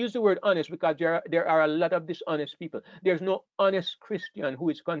 I use the word honest because there are a lot of dishonest people. There's no honest Christian who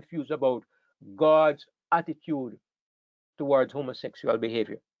is confused about God's attitude towards homosexual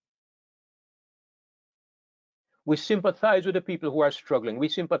behavior. We sympathize with the people who are struggling. We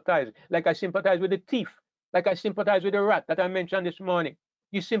sympathize, like I sympathize with the thief, like I sympathize with the rat that I mentioned this morning.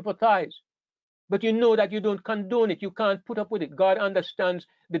 You sympathize, but you know that you don't condone it. You can't put up with it. God understands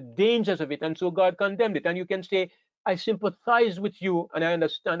the dangers of it, and so God condemned it. And you can say, I sympathize with you, and I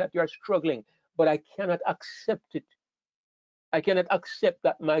understand that you are struggling, but I cannot accept it. I cannot accept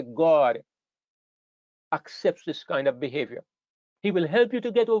that my God accepts this kind of behavior. He will help you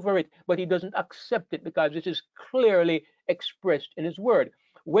to get over it, but he doesn't accept it because this is clearly expressed in his word.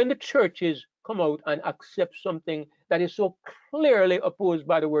 When the churches come out and accept something that is so clearly opposed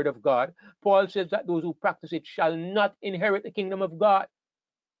by the word of God, Paul says that those who practice it shall not inherit the kingdom of God.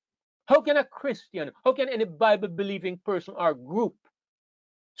 How can a Christian, how can any Bible-believing person or group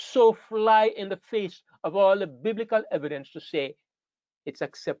so fly in the face of all the biblical evidence to say it's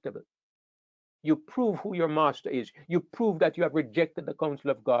acceptable? You prove who your master is. You prove that you have rejected the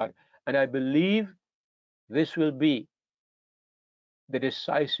counsel of God. And I believe this will be the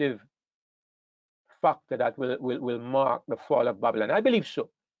decisive factor that will mark the fall of Babylon. I believe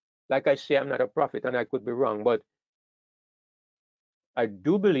so. Like I say, I'm not a prophet and I could be wrong, but I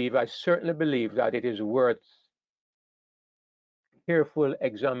do believe, I certainly believe that it is worth careful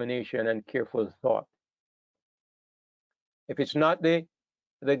examination and careful thought. If it's not the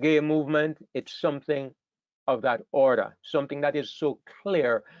gay movement, it's something of that order, something that is so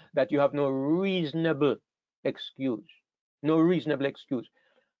clear that you have no reasonable excuse. No reasonable excuse.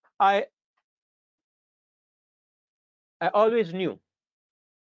 I always knew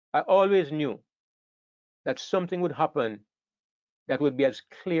that something would happen that would be as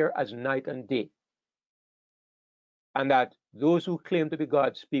clear as night and day, and that those who claim to be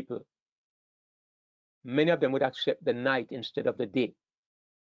God's people, many of them would accept the night instead of the day.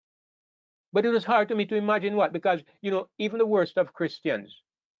 But it was hard to me to imagine what, because even the worst of Christians,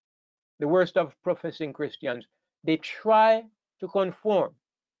 the worst of professing Christians, they try to conform.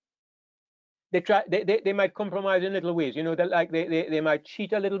 They might compromise in little ways, that like they might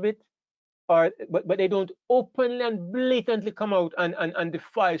cheat a little bit, but they don't openly and blatantly come out and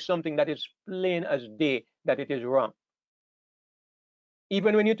defy something that is plain as day that it is wrong.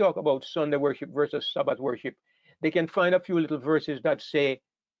 Even when you talk about Sunday worship versus Sabbath worship, they can find a few little verses that say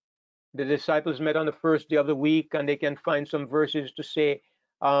the disciples met on the first day of the week, and they can find some verses to say,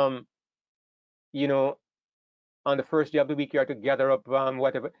 on the first day of the week you are to gather up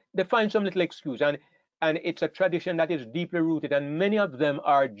whatever. They find some little excuse, and it's a tradition that is deeply rooted, and many of them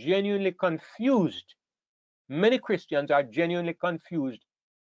are genuinely confused. Many Christians are genuinely confused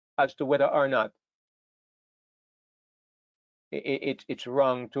as to whether or not it's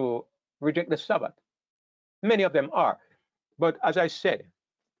wrong to reject the Sabbath. Many of them are. But as I said,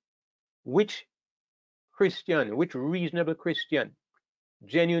 which reasonable Christian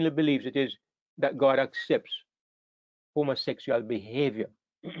genuinely believes it is that God accepts homosexual behavior?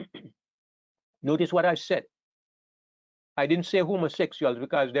 Notice what I said. I didn't say homosexuals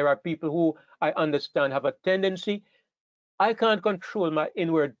because there are people who I understand have a tendency. I can't control my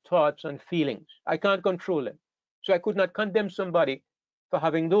inward thoughts and feelings. I can't control them. So I could not condemn somebody for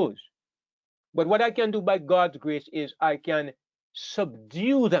having those. But what I can do by God's grace is I can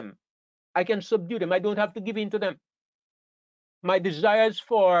subdue them. I can subdue them. I don't have to give in to them. My desires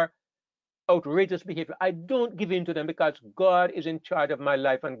for outrageous behavior, I don't give in to them because God is in charge of my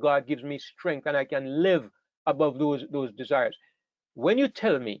life and God gives me strength and I can live above those desires. When you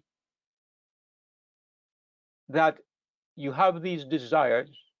tell me that you have these desires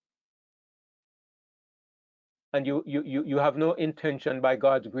and you have no intention by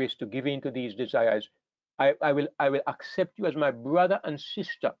God's grace to give in to these desires, I will accept you as my brother and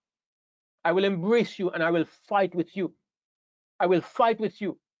sister. I will embrace you and I will fight with you. I will fight with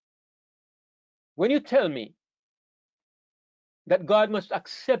you. When you tell me that God must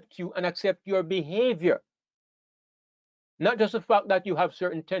accept you and accept your behavior, not just the fact that you have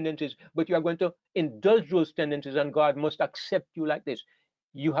certain tendencies, but you are going to indulge those tendencies and God must accept you like this.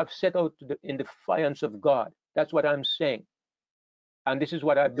 You have set out in defiance of God. That's what I'm saying. And this is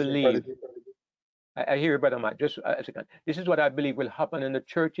what I believe. I hear you, Brother Matt. Just a second. This is what I believe will happen in the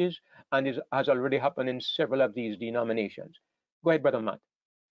churches and has already happened in several of these denominations. Go ahead, Brother Matt.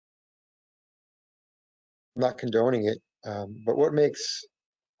 I'm not condoning it, but what makes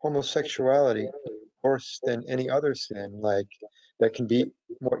homosexuality worse than any other sin, like that can be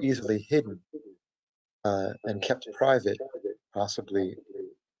more easily hidden and kept private, possibly?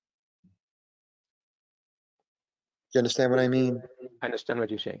 You understand what I mean? I understand what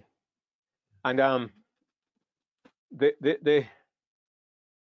you're saying. And the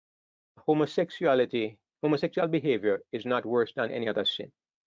homosexual behavior is not worse than any other sin.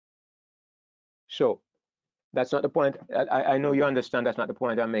 So that's not the point. I know you understand that's not the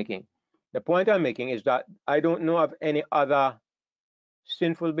point I'm making. The point I'm making is that I don't know of any other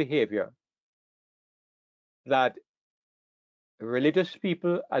sinful behavior that religious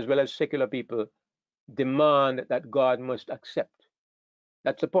people as well as secular people demand that God must accept.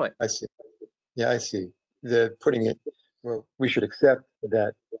 That's the point. I see. Yeah, I see. They're putting it, well, we should accept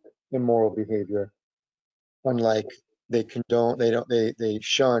that immoral behavior, unlike they condone, they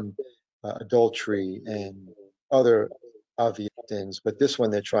shun adultery and other obvious sins, but this one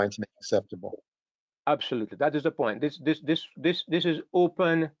they're trying to make acceptable. Absolutely. That is the point. This is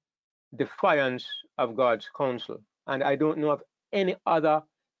open defiance of God's counsel. And I don't know of any other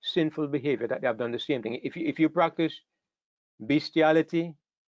sinful behavior that they have done the same thing. If you practice bestiality,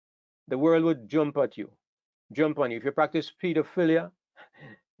 the world would jump on you. If you practice pedophilia,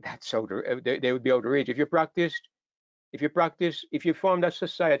 they would be outraged. If you formed a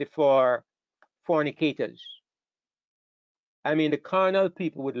society for fornicators, I mean, the carnal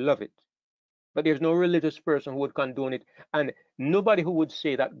people would love it. But there's no religious person who would condone it, and nobody who would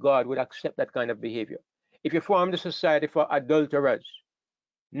say that God would accept that kind of behavior. If you formed a society for adulterers,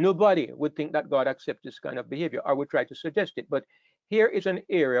 nobody would think that God accepts this kind of behavior or would try to suggest it. But here is an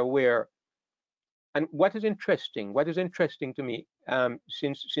area where, and what is interesting to me,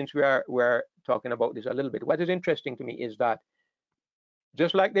 since we're talking about this a little bit, what is interesting to me is that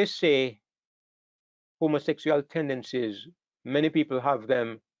just like they say homosexual tendencies, many people have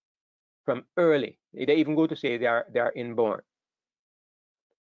them from early. They even go to say they are inborn.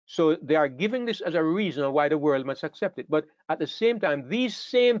 So they are giving this as a reason why the world must accept it. But at the same time, these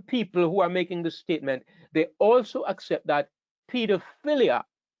same people who are making this statement, they also accept that pedophilia,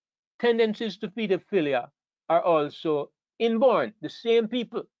 tendencies to pedophilia, are also inborn. The same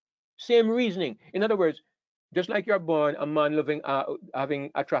people, same reasoning. In other words, just like you're born a man having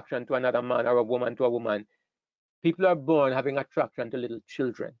attraction to another man or a woman to a woman, people are born having attraction to little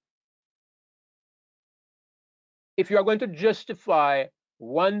children. If you are going to justify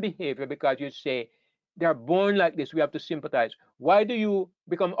one behavior because you say they're born like this, we have to sympathize, why do you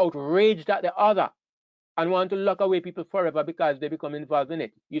become outraged at the other and want to lock away people forever because they become involved in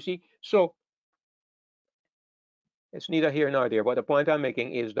it? You see, so it's neither here nor there, but the point I'm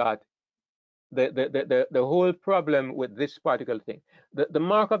making is that the whole problem with this particular thing, the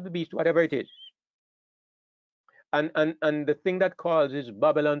mark of the beast, whatever it is, and the thing that causes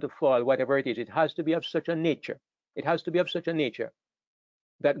Babylon to fall, whatever it is, it has to be of such a nature. It has to be of such a nature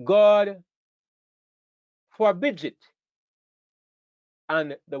that God forbids it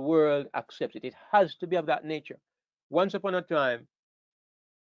and the world accepts it. It has to be of that nature. Once upon a time,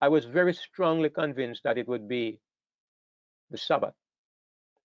 I was very strongly convinced that it would be the Sabbath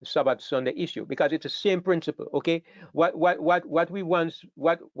Sunday issue, because it's the same principle. Okay, what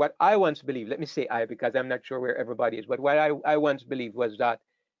I once believed. Let me say I, because I'm not sure where everybody is, but what I once believed was that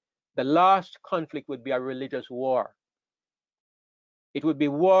the last conflict would be a religious war. It would be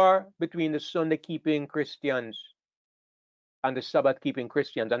war between the Sunday keeping Christians and the Sabbath keeping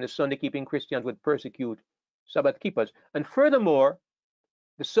Christians, and the Sunday keeping Christians would persecute Sabbath keepers. And furthermore,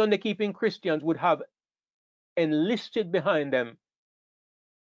 the Sunday keeping Christians would have enlisted behind them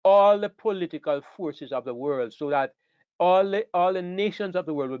all the political forces of the world, so that all the nations of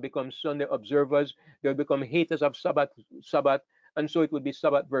the world would become Sunday observers. They would become haters of Sabbath, and so it would be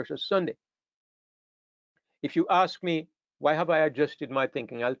Sabbath versus Sunday. If you ask me, why have I adjusted my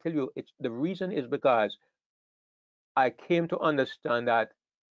thinking? I'll tell you, the reason is because I came to understand that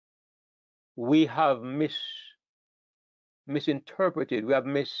we have misinterpreted, we have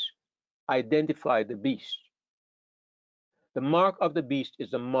misidentified the beast. The mark of the beast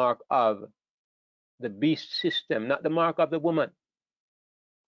is the mark of the beast system, not the mark of the woman.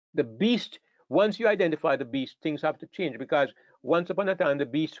 The beast, once you identify the beast, things have to change, because once upon a time, the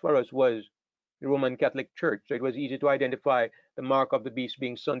beast for us was the Roman Catholic Church. So it was easy to identify the mark of the beast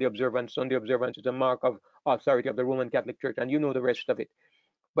being Sunday observance. Sunday observance is a mark of authority of the Roman Catholic Church, and you know the rest of it.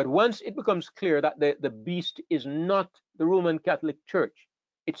 But once it becomes clear that the beast is not the Roman Catholic Church,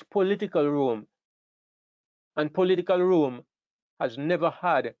 it's political Rome. And political Rome has never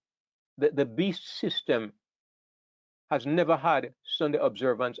had, the beast system has never had Sunday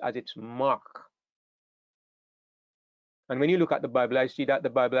observance as its mark. And when you look at the Bible, I see that the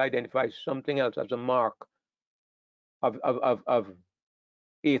Bible identifies something else as a mark of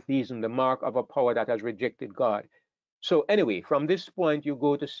atheism, the mark of a power that has rejected God. So anyway, from this point, you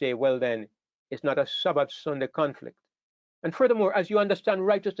go to say, well, then it's not a Sabbath Sunday conflict. And furthermore, as you understand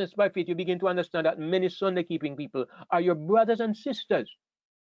righteousness by faith, you begin to understand that many Sunday keeping people are your brothers and sisters.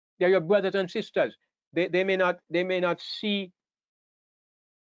 They're your brothers and sisters. They may not see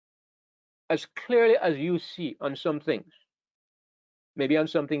as clearly as you see on some things. Maybe on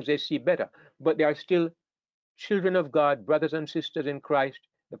some things they see better, but they are still children of God, brothers and sisters in Christ.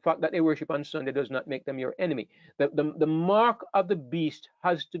 The fact that they worship on Sunday does not make them your enemy. The mark of the beast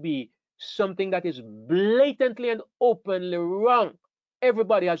has to be something that is blatantly and openly wrong.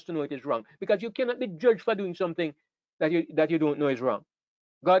 Everybody has to know it is wrong, because you cannot be judged for doing something that you don't know is wrong.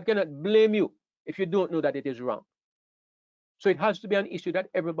 God cannot blame you if you don't know that it is wrong. So it has to be an issue that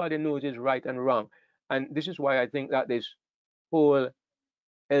everybody knows is right and wrong. And this is why I think that this whole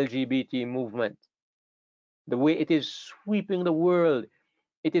LGBT movement, the way it is sweeping the world,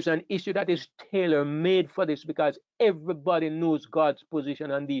 it is an issue that is tailor-made for this, because everybody knows God's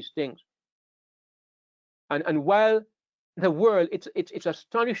position on these things. And while the world, it's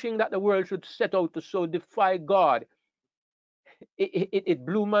astonishing that the world should set out to so defy God. It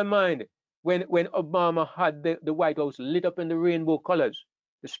blew my mind when Obama had the White House lit up in the rainbow colors.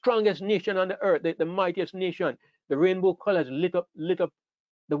 The strongest nation on the earth, the mightiest nation, the rainbow colors lit up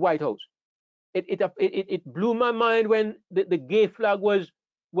the White House. It blew my mind when the gay flag was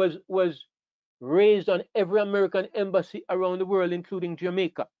raised on every American embassy around the world, including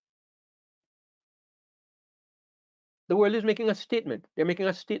Jamaica. The world is making a statement. They're making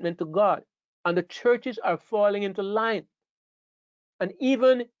a statement to God, and the churches are falling into line. And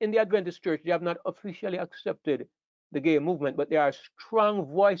even in the Adventist church, they have not officially accepted the gay movement, but there are strong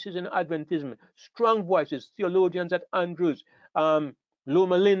voices in Adventism, strong voices, theologians at Andrews,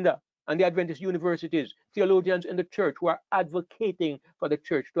 Loma Linda, and the Adventist universities, theologians in the church who are advocating for the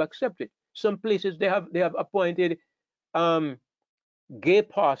church to accept it. Some places they have appointed gay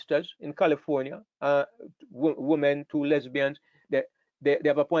pastors in California, women, 2 lesbians. They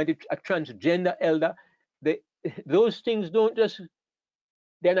have appointed a transgender elder. Those things don't just,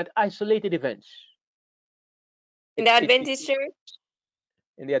 they're not isolated events. In the Adventist church?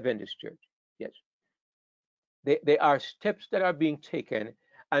 In the Adventist church, yes. They are steps that are being taken,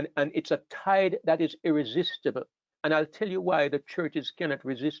 and it's a tide that is irresistible. And I'll tell you why the churches cannot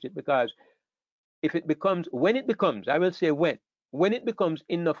resist it, because when it becomes, I will say when it becomes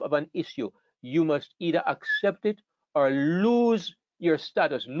enough of an issue, you must either accept it or lose your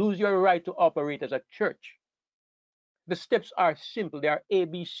status, lose your right to operate as a church. The steps are simple. They are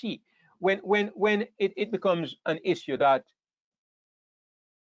ABC. When it becomes an issue that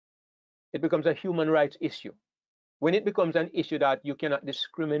it becomes a human rights issue, when it becomes an issue that you cannot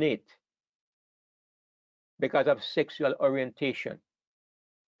discriminate because of sexual orientation,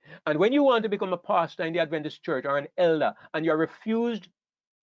 and when you want to become a pastor in the Adventist church or an elder and you're refused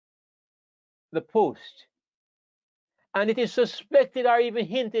the post, and it is suspected or even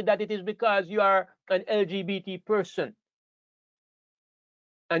hinted that it is because you are an LGBT person,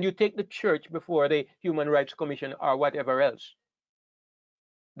 and you take the church before the Human Rights Commission or whatever else,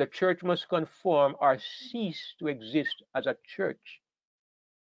 the church must conform or cease to exist as a church.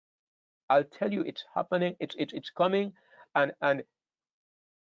 I'll tell you, it's happening, it's coming, and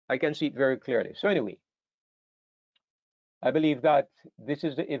I can see it very clearly. So anyway, I believe that this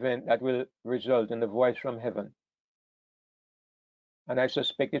is the event that will result in the voice from heaven. And I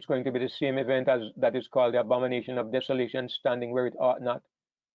suspect it's going to be the same event as that is called the abomination of desolation, standing where it ought not.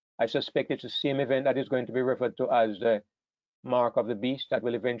 I suspect it's the same event that is going to be referred to as the mark of the beast, that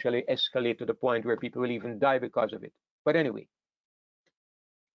will eventually escalate to the point where people will even die because of it. But anyway,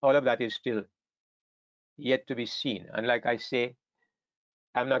 all of that is still yet to be seen. And like I say,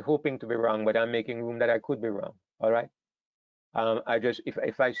 I'm not hoping to be wrong, but I'm making room that I could be wrong. All right. I just,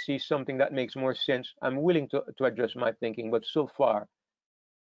 if I see something that makes more sense, I'm willing to adjust my thinking. But so far,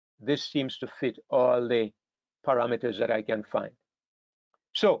 this seems to fit all the parameters that I can find.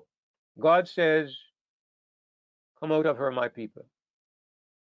 So God says, come out of her, my people.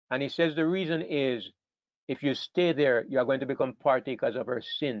 And he says the reason is, if you stay there, you are going to become partakers of her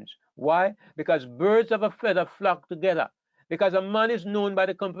sins. Why? Because birds of a feather flock together. Because a man is known by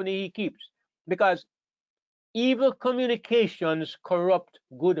the company he keeps. Because evil communications corrupt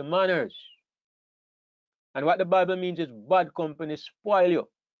good manners. And what the Bible means is bad company spoil you.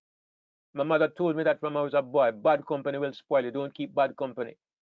 My mother told me that from I was a boy. Bad company will spoil you. Don't keep bad company.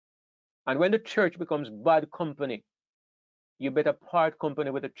 And when the church becomes bad company, you better part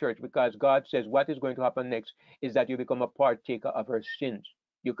company with the church, because God says what is going to happen next is that you become a partaker of her sins.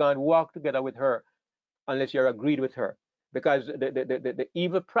 You can't walk together with her unless you're agreed with her, because the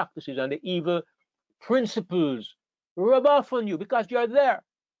evil practices and the evil principles rub off on you because you're there.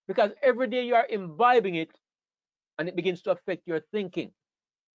 Because every day you are imbibing it and it begins to affect your thinking.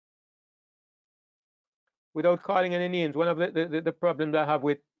 Without calling any names, one of the problems I have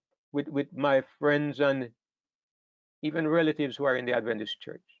with my friends and even relatives who are in the Adventist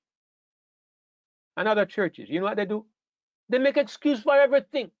church and other churches, you know what they do? They make excuse for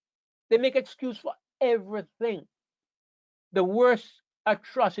everything. They make excuse for everything. The worst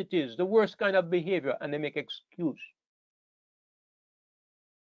atrocities, the worst kind of behavior, and they make excuse.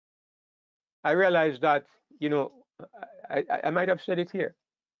 I realize that, you know, I might have said it here.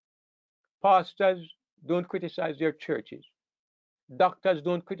 Pastors don't criticize their churches. Doctors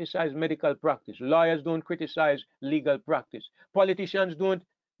don't criticize medical practice. Lawyers don't criticize legal practice. Politicians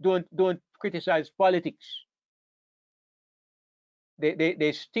don't criticize politics.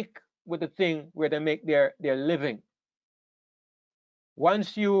 They stick with the thing where they make their living.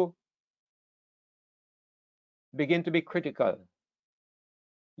 Once you begin to be critical,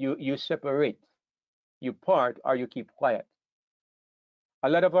 you separate, you part, or you keep quiet. A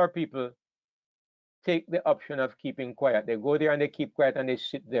lot of our people take the option of keeping quiet. They go there and they keep quiet and they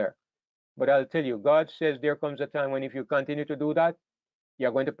sit there. But I'll tell you, God says there comes a time when if you continue to do that,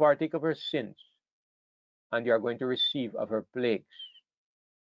 you're going to partake of her sins and you're going to receive of her plagues.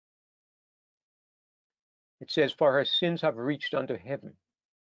 It says, for her sins have reached unto heaven,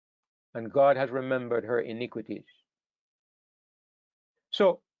 and God has remembered her iniquities.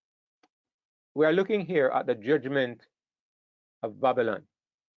 So we are looking here at the judgment of Babylon.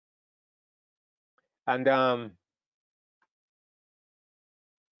 And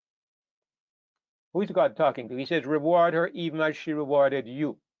who is God talking to? He says, reward her even as she rewarded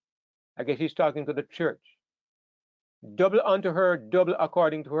you. I guess he's talking to the church. Double unto her, double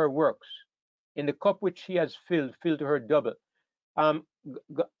according to her works. In the cup which she has filled, fill to her double. I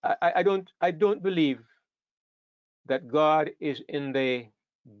don't believe that God is in the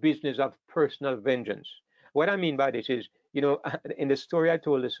business of personal vengeance. What I mean by this is, you know, in the story I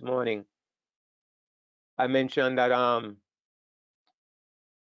told this morning, I mentioned that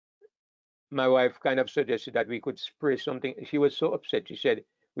my wife kind of suggested that we could spray something. She was so upset. She said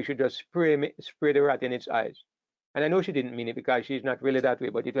we should just spray the rat in its eyes. And I know she didn't mean it because she's not really that way,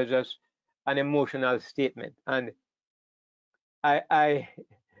 but it was just an emotional statement. And I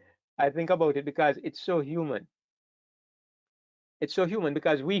I think about it because it's so human. It's so human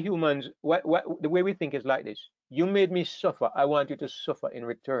because we humans, what the way we think is like this. You made me suffer. I want you to suffer in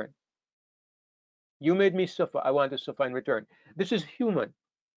return. You made me suffer. I want to suffer in return. This is human.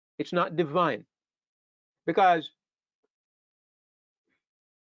 It's not divine. Because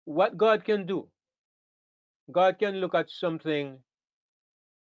what God can do, God can look at something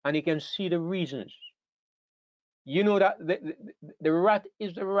and he can see the reasons. You know that the rat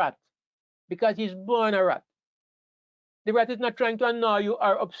is the rat because he's born a rat. The rat is not trying to annoy you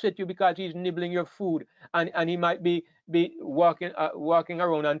or upset you because he's nibbling your food and he might be walking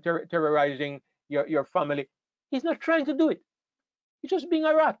around and terrorizing your family. He's not trying to do it. He's just being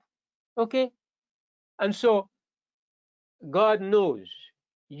a rat. Okay? And so God knows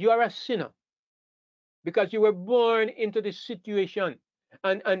you are a sinner because you were born into this situation.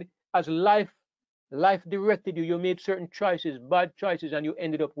 And as life directed you, you made certain choices, bad choices, and you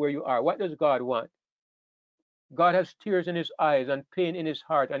ended up where you are. What does God want? God has tears in his eyes and pain in his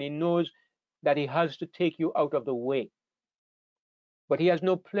heart, and he knows that he has to take you out of the way. But he has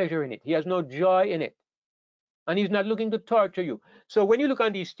no pleasure in it. He has no joy in it. And he's not looking to torture you. So when you look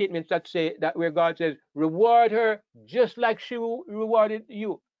on these statements that say that where God says, reward her just like she rewarded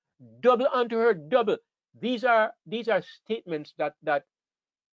you, double unto her double. These are statements that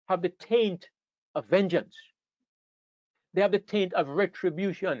have the taint of vengeance. They have the taint of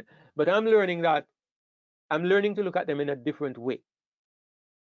retribution. But I'm learning to look at them in a different way.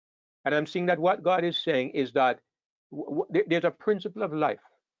 And I'm seeing that what God is saying is that there's a principle of life,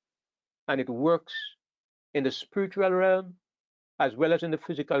 and it works in the spiritual realm as well as in the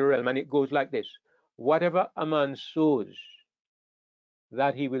physical realm. And it goes like this: whatever a man sows,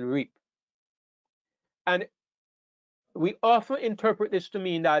 that he will reap. And we often interpret this to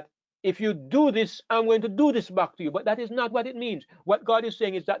mean that if you do this, I'm going to do this back to you. But that is not what it means. What God is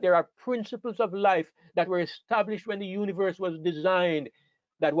saying is that there are principles of life that were established when the universe was designed,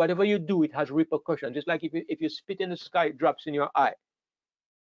 that whatever you do, it has repercussions. It's like if you spit in the sky, it drops in your eye.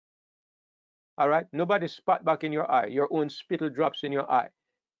 All right? Nobody spat back in your eye. Your own spittle drops in your eye.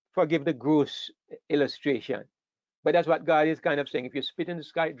 Forgive the gross illustration. But that's what God is kind of saying. If you spit in the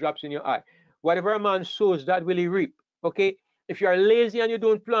sky, it drops in your eye. Whatever a man sows, that will he reap. Okay? If you're lazy and you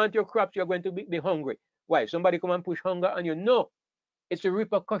don't plant your crops, you're going to be hungry. Why? Somebody come and push hunger on you? No. It's the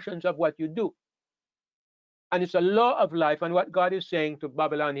repercussions of what you do. And it's a law of life. And what God is saying to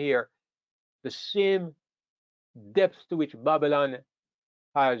Babylon here, the same depth to which Babylon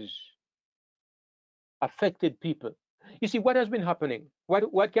has affected people. You see, what has been happening?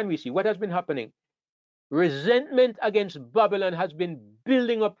 What can we see? What has been happening? Resentment against Babylon has been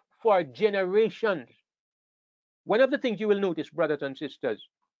building up for generations. One of the things you will notice, brothers and sisters,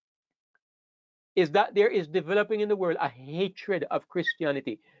 is that there is developing in the world a hatred of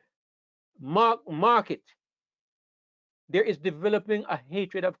Christianity. Mark it. There is developing a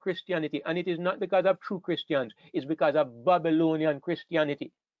hatred of Christianity, and it is not because of true Christians, it's because of Babylonian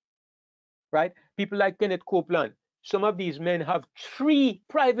Christianity. Right? People like Kenneth Copeland, some of these men have 3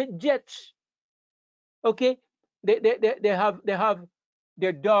 private jets. Okay? They have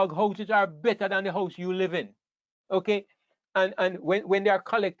their dog houses are better than the house you live in. Okay? And when they are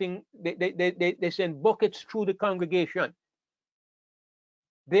collecting, they send buckets through the congregation.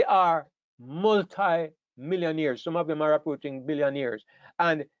 They are multi-millionaires. Some of them are approaching billionaires.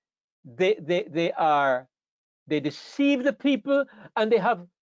 And they deceive the people, and they have,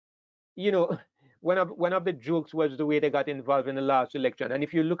 you know, one of the jokes was the way they got involved in the last election. And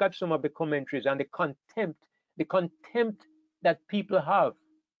if you look at some of the commentaries and the contempt that people have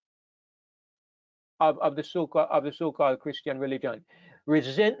of the so-called Christian religion,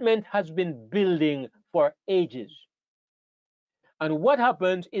 resentment has been building for ages. And what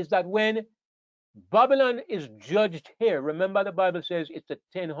happens is that when Babylon is judged here, remember the Bible says it's the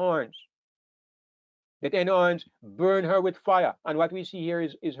 10 horns. The 10 horns burn her with fire. And what we see here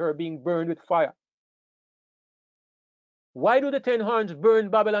is her being burned with fire. Why do the 10 horns burn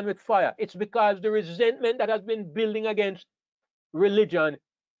Babylon with fire? It's because the resentment that has been building against religion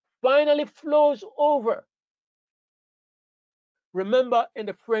finally flows over. Remember in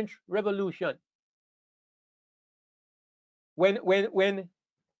the French Revolution, when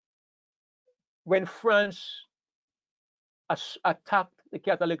France attacked the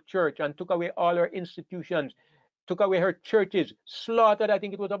Catholic Church and took away all her institutions, took away her churches, slaughtered, I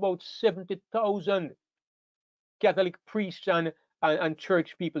think it was about 70,000 Catholic priests and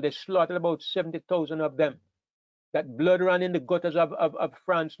church people. They slaughtered about 70,000 of them. That blood ran in the gutters of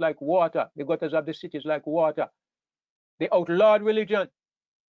France like water, the gutters of the cities like water. They outlawed religion.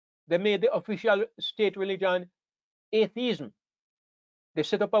 They made the official state religion atheism. They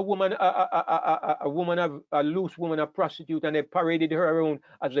set up a woman, a loose woman, a prostitute, and they paraded her around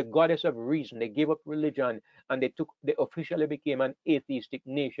as the goddess of reason. They gave up religion, and they officially became an atheistic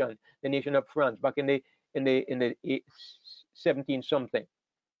nation, the nation of France, back in the 17 something.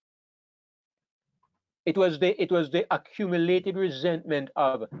 It was the accumulated resentment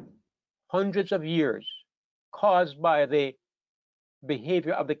of hundreds of years caused by the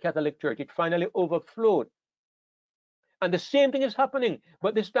behavior of the Catholic Church. It finally overflowed. And the same thing is happening,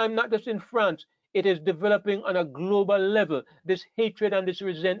 but this time not just in France. It is developing on a global level, this hatred and this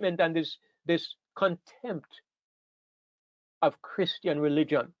resentment and this contempt of Christian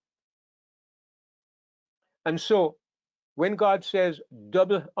religion. And so when God says,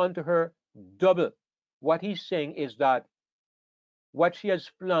 double unto her, double, what he's saying is that what she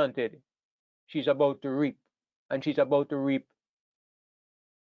has planted, she's about to reap. And she's about to reap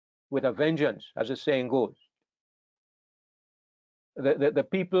with a vengeance, as the saying goes. The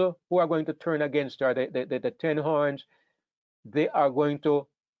people who are going to turn against her, the 10 horns, they are going to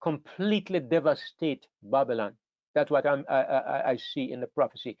completely devastate Babylon. That's what I see in the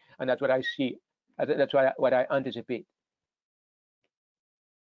prophecy, and that's what I see. That's what I anticipate.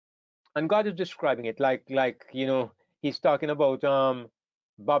 And God is describing it like he's talking about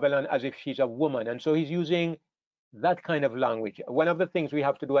Babylon as if she's a woman, and so he's using that kind of language. One of the things we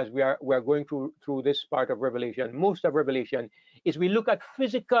have to do as we're going through this part of Revelation, most of Revelation, is we look at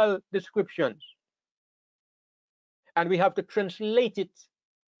physical descriptions and we have to translate it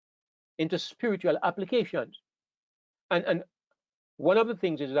into spiritual applications. And one of the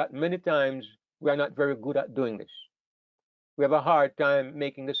things is that many times we are not very good at doing this. We have a hard time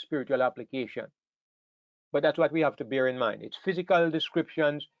making the spiritual application. But that's what we have to bear in mind. It's physical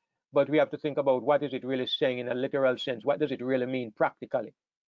descriptions, but we have to think about what is it really saying in a literal sense? What does it really mean practically?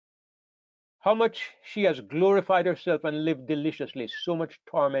 How much she has glorified herself and lived deliciously, so much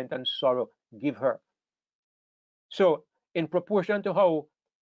torment and sorrow give her. So in proportion to how,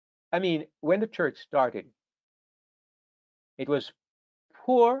 I mean, when the church started, it was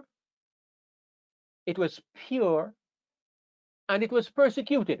poor, it was pure, and it was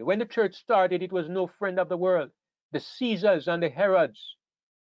persecuted. When the church started, it was no friend of the world. The Caesars and the Herods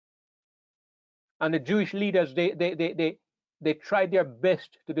and the Jewish leaders, they tried their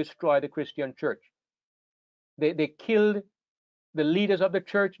best to destroy the Christian church. They killed the leaders of the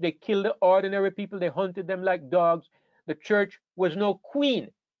church. They killed the ordinary people. They hunted them like dogs. The church was no queen.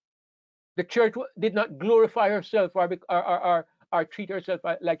 The church did not glorify herself or treat herself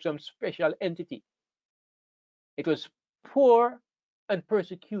like some special entity. It was poor and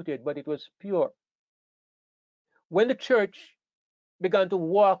persecuted, but it was pure. When the church began to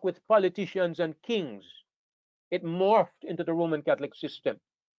walk with politicians and kings, it morphed into the Roman Catholic system.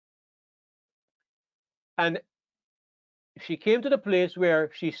 And she came to the place where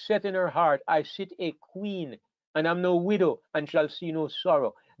she said in her heart, I sit a queen, and am no widow, and shall see no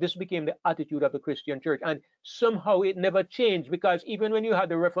sorrow. This became the attitude of the Christian church. And somehow it never changed, because even when you had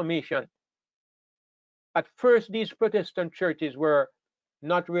the Reformation, at first these Protestant churches were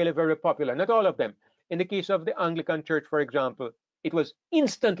not really very popular, not all of them. In the case of the Anglican Church, for example, it was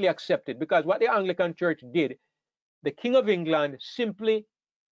instantly accepted, because what the Anglican Church did, the King of England simply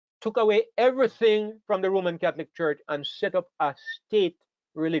took away everything from the Roman Catholic Church and set up a state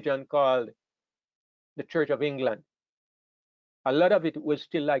religion called the Church of England. A lot of it was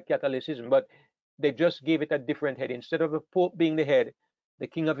still like Catholicism, but they just gave it a different head. Instead of the Pope being the head, the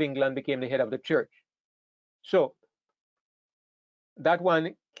King of England became the head of the church. So that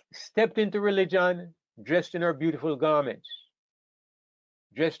one stepped into religion dressed in her beautiful garments,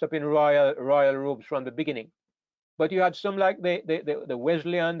 dressed up in royal robes from the beginning. But you had some like the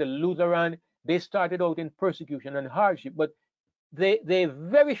Wesleyan, the Lutheran, they started out in persecution and hardship, but they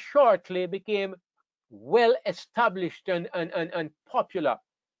very shortly became well established and popular.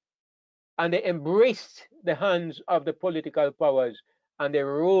 And they embraced the hands of the political powers, and they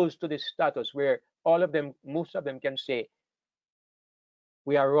rose to this status where all of them, most of them can say,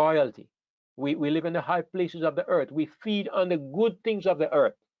 we are royalty. We live in the high places of the earth. We feed on the good things of the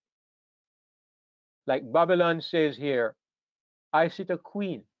earth. Like Babylon says here, I sit a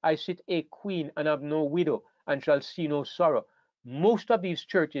queen, and have no widow, and shall see no sorrow. Most of these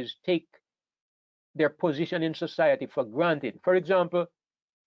churches take their position in society for granted. For example,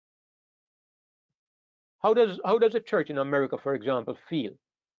 how does a church in America, for example, feel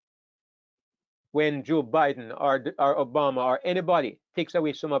when Joe Biden or Obama or anybody takes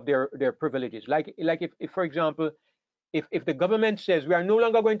away some of their privileges? Like if for example, if the government says we are no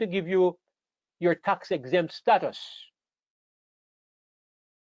longer going to give you your tax exempt status,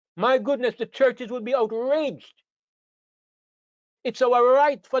 my goodness, the churches would be outraged. It's our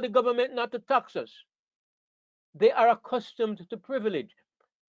right for the government not to tax us. They are accustomed to privilege.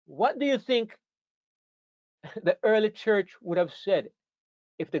 What do you think the early church would have said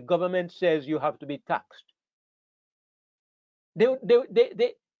if the government says you have to be taxed?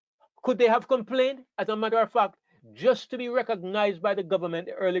 Could they have complained? As a matter of fact, just to be recognized by the government,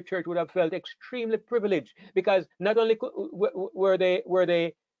 the early church would have felt extremely privileged, because not only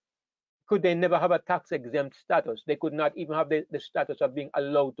could they never have a tax exempt status, they could not even have the status of being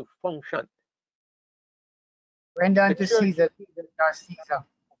allowed to function. Render unto Caesar Caesar.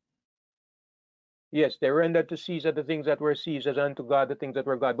 Yes, they rendered to Caesar the things that were Caesar's, and to God the things that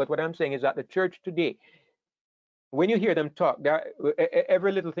were God. But what I'm saying is that the church today, when you hear them talk,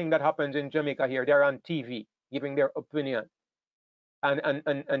 every little thing that happens in Jamaica here, they're on TV giving their opinion.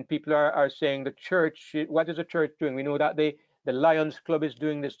 And people are saying the church, what is the church doing? We know that the Lions Club is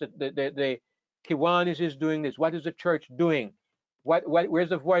doing this, the Kiwanis is doing this. What is the church doing? Where's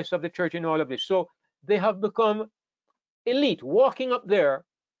the voice of the church in all of this? So they have become elite, walking up there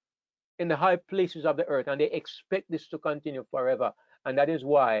in the high places of the earth, and they expect this to continue forever. And this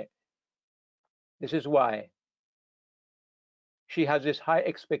is why she has this high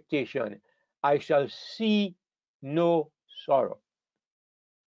expectation. I shall see no sorrow.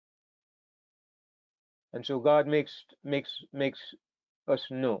 And so God makes us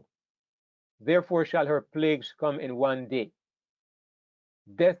know. Therefore shall her plagues come in one day,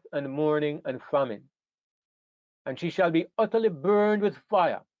 death and mourning and famine, and she shall be utterly burned with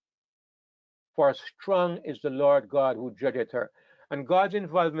fire, for strong is the Lord God who judgeth her. And God's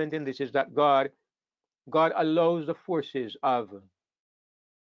involvement in this is that God allows the forces of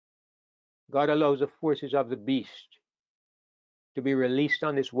the beast to be released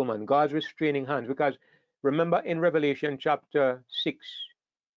on this woman. God's restraining hands. Because remember in Revelation chapter 6,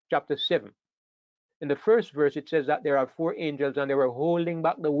 chapter 7, in the first verse it says that there are four angels and they were holding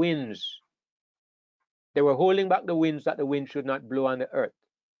back the winds. They were holding back the winds that the wind should not blow on the earth.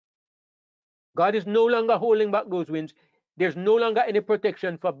 God is no longer holding back those winds. There's no longer any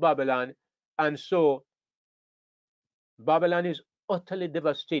protection for Babylon. And so Babylon is utterly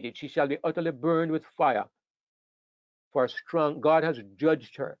devastated. She shall be utterly burned with fire. For strong, God has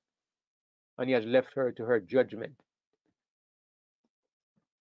judged her, and he has left her to her judgment.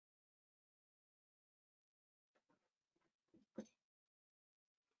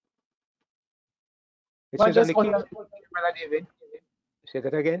 It What says on does the king. utterly mean, Brother David? Say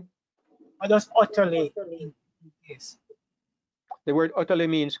that again. What does utterly mean? Yes. The word utterly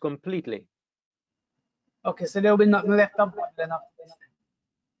means completely. Okay, so there will be nothing left of Babylon after this.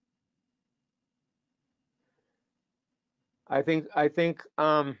 I think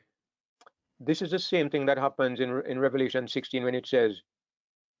this is the same thing that happens in Revelation 16 when it says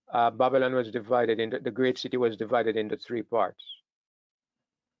Babylon was divided into the great city was divided into three parts.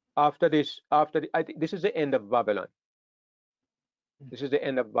 After this, I think this is the end of Babylon. This is the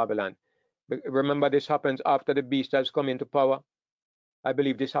end of Babylon. Remember, this happens after the beast has come into power. I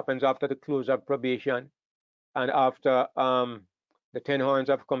believe this happens after the close of probation and after the 10 horns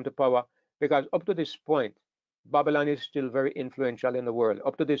have come to power. Because up to this point, Babylon is still very influential in the world.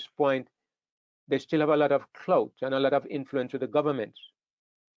 Up to this point, they still have a lot of clout and a lot of influence with the governments.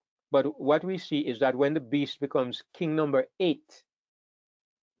 But what we see is that when the beast becomes king number 8,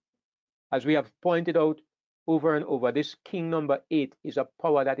 as we have pointed out over and over, this king number 8 is a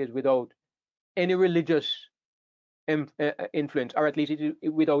power that is without any religious influence, or at least it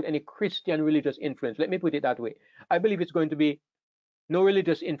is without any Christian religious influence. Let me put it that way. I believe it's going to be no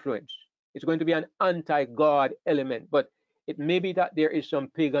religious influence. It's going to be an anti-God element, but it may be that there is some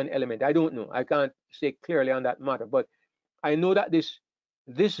pagan element. I don't know. I can't say clearly on that matter, but I know that this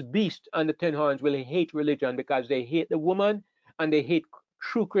beast and the 10 horns will hate religion because they hate the woman and they hate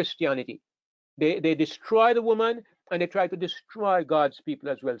true Christianity. They destroy the woman and they try to destroy God's people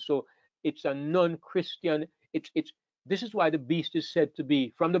as well. So it's a non-Christian. This is why the beast is said to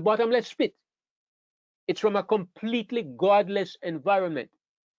be from the bottomless pit. It's from a completely godless environment.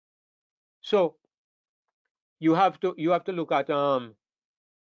 So you have to look at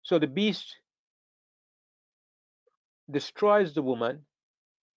so the beast destroys the woman,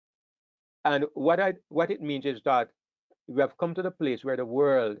 and what it means is that we have come to the place where the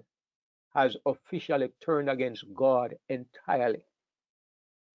world has officially turned against God entirely.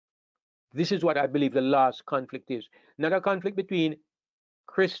 This is what I believe the last conflict is. Not a conflict between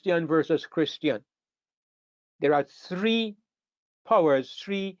Christian versus Christian. There are three powers,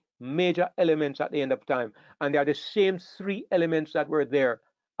 three major elements at the end of time, and they are the same three elements that were there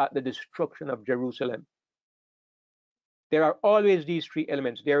at the destruction of Jerusalem. There are always these three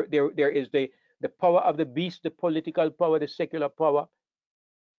elements. There is the power of the beast, the political power, the secular power.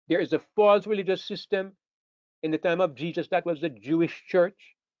 There is a false religious system. In the time of Jesus, that was the Jewish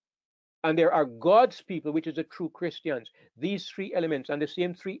church. And there are God's people, which is the true Christians. These three elements, and the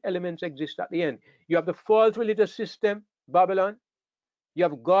same three elements exist at the end. You have the false religious system, Babylon. You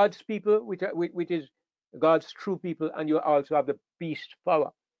have God's people, which is God's true people, and you also have the beast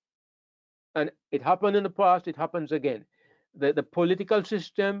power. And it happened in the past, it happens again. The political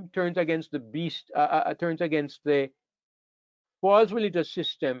system turns against the beast, turns against the false religious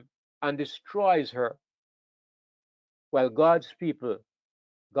system and destroys her, while God's people,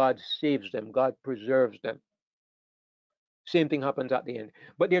 God saves them, God preserves them. Same thing happens at the end.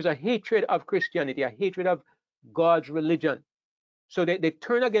 But there's a hatred of Christianity, a hatred of God's religion. So they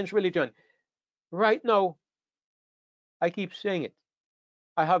turn against religion. Right now, I keep saying it.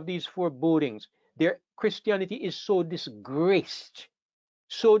 I have these forebodings. Their Christianity is so disgraced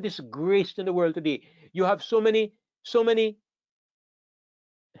in the world today. You have so many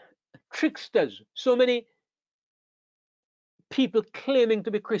tricksters, so many people claiming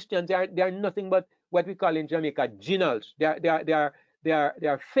to be Christians. They are nothing but what we call in Jamaica ginnals. They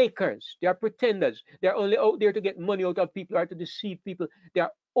are fakers. They are pretenders. They are only out there to get money out of people or to deceive people. They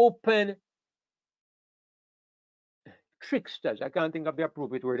are open tricksters. I can't think of the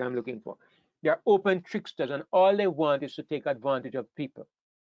appropriate word I'm looking for. They're open tricksters, and all they want is to take advantage of people.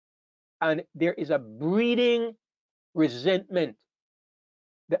 And there is a breeding resentment.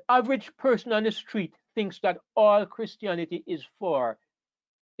 The average person on the street thinks that all Christianity is for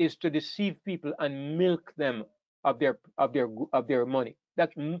is to deceive people and milk them of their money.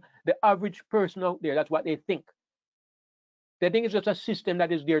 That's the average person out there. That's what they think. They think it's just a system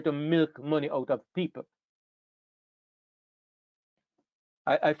that is there to milk money out of people.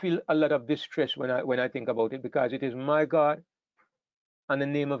 I feel a lot of distress when I think about it, because it is my God and the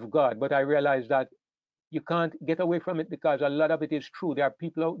name of God. But I realize that you can't get away from it, because a lot of it is true. There are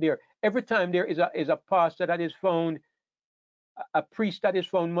people out there. Every time there is a pastor that is found, a priest that is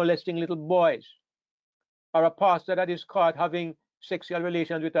found molesting little boys, or a pastor that is caught having sexual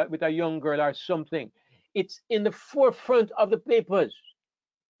relations with a young girl or something, it's in the forefront of the papers.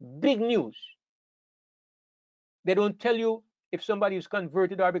 Big news. They don't tell you if somebody is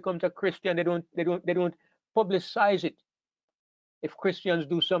converted or becomes a Christian. They don't publicize it if Christians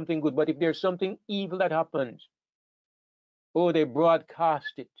do something good. But if there's something evil that happens, oh, they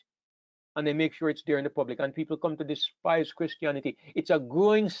broadcast it and they make sure it's there in the public, and people come to despise Christianity. It's a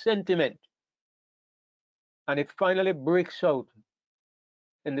growing sentiment, and it finally breaks out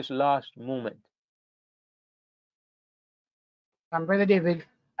in this last moment. Brother David,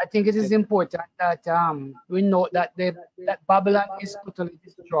 I think it is important that we note that that Babylon is totally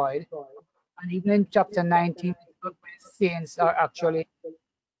destroyed, and even in chapter 19, the saints are actually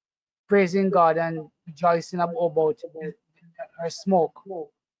praising God and rejoicing about her smoke.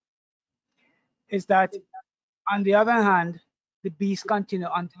 Is that, on the other hand, the beast continue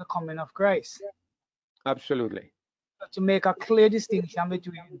until the coming of Christ. Absolutely. So to make a clear distinction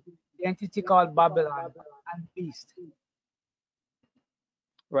between the entity called Babylon and beast.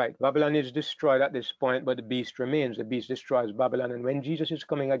 Right. Babylon is destroyed at this point, but the beast remains. The beast destroys Babylon. And when Jesus is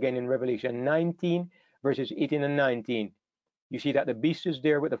coming again in Revelation 19, verses 18 and 19, you see that the beast is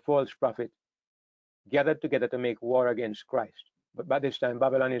there with the false prophet, gathered together to make war against Christ. But by this time,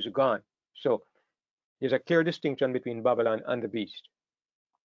 Babylon is gone. So there's a clear distinction between Babylon and the beast.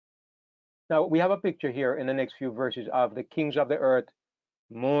 Now, we have a picture here in the next few verses of the kings of the earth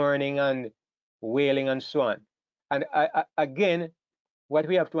mourning and wailing and so on. And again, what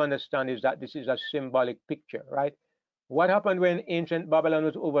we have to understand is that this is a symbolic picture, right? What happened when ancient Babylon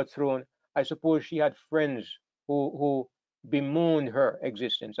was overthrown? I suppose she had friends who bemoaned her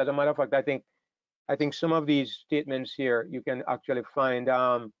existence. As a matter of fact, I think some of these statements here you can actually find.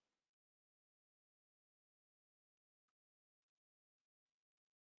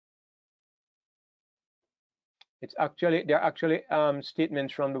 They're actually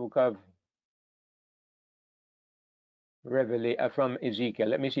statements from the book of from Ezekiel.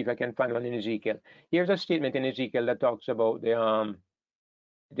 Let me see if I can find one in Ezekiel. Here's a statement in Ezekiel that talks about the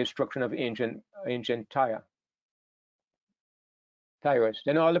destruction of ancient Tyrus.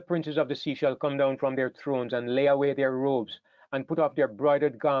 Then all the princes of the sea shall come down from their thrones and lay away their robes and put off their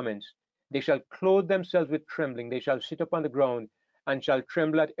broidered garments. They shall clothe themselves with trembling. They shall sit upon the ground and shall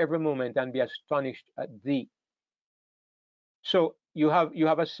tremble at every moment and be astonished at thee. So you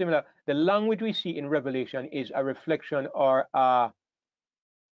have a similar. The language we see in Revelation is a reflection, or not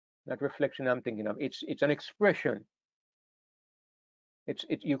reflection. I'm thinking of. It's an expression.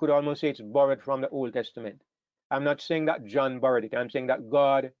 You could almost say it's borrowed from the Old Testament. I'm not saying that John borrowed it. I'm saying that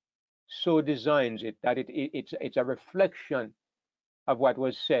God so designs it that it's a reflection of what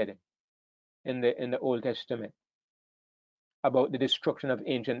was said in the Old Testament about the destruction of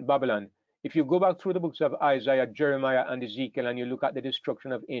ancient Babylon. If you go back through the books of Isaiah, Jeremiah, and Ezekiel, and you look at the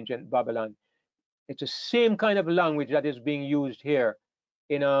destruction of ancient Babylon, it's the same kind of language that is being used here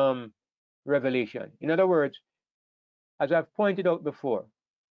in Revelation. In other words, as I've pointed out before,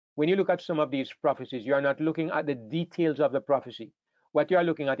 when you look at some of these prophecies, you are not looking at the details of the prophecy. What you are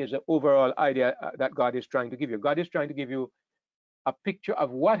looking at is the overall idea that God is trying to give you. God is trying to give you a picture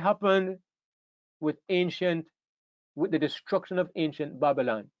of what happened with the destruction of ancient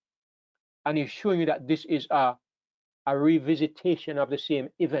Babylon. And he's showing you that this is a revisitation of the same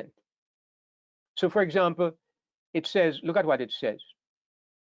event. So for example, it says, look at what it says.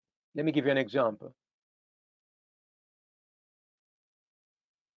 Let me give you an example.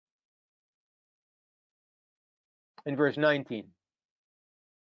 In verse 19,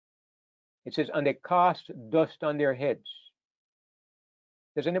 it says, and they cast dust on their heads.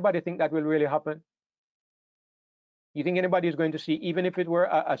 Does anybody think that will really happen? You think anybody is going to see, even if it were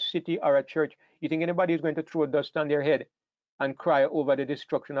a city or a church, you think anybody is going to throw dust on their head and cry over the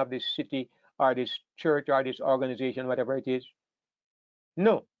destruction of this city or this church or this organization, whatever it is?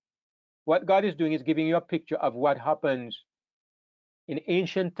 No. What God is doing is giving you a picture of what happens in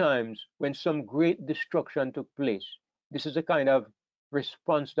ancient times when some great destruction took place, this is the kind of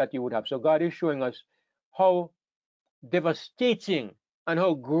response that you would have. So God is showing us how devastating and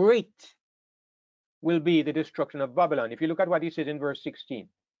how great will be the destruction of Babylon. If you look at what he says in verse 16,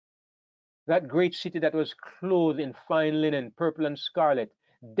 that great city that was clothed in fine linen, purple and scarlet,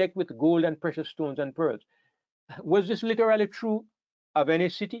 decked with gold and precious stones and pearls. Was this literally true of any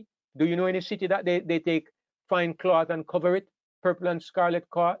city? Do you know any city that they take fine cloth and cover it, purple and scarlet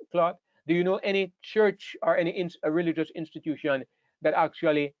cloth? Do you know any church or any a religious institution that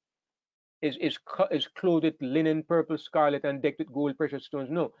actually is clothed with linen, purple, scarlet, and decked with gold, precious stones?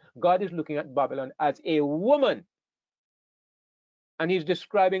 No. God is looking at Babylon as a woman, and he's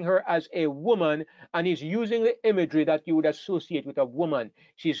describing her as a woman, and he's using the imagery that you would associate with a woman.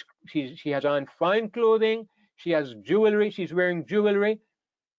 She has on fine clothing, she has jewelry, she's wearing jewelry,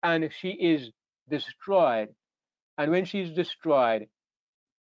 and she is destroyed. And when she's destroyed,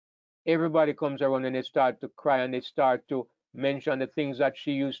 everybody comes around and they start to cry and they start to mention the things that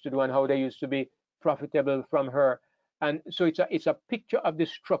she used to do and how they used to be profitable from her. And so it's a picture of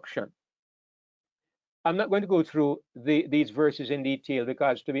destruction. I'm not going to go through these verses in detail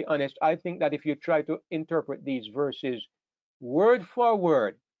because, to be honest, I think that if you try to interpret these verses word for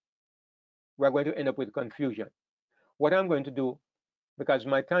word, we're going to end up with confusion. What I'm going to do, because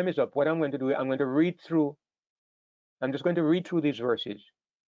my time is up, what I'm going to do, I'm just going to read through these verses,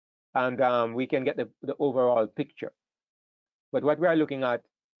 and we can get the overall picture. But what we are looking at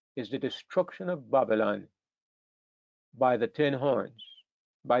is the destruction of Babylon by the 10 horns,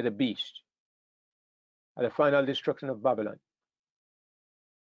 by the beast, and the final destruction of Babylon.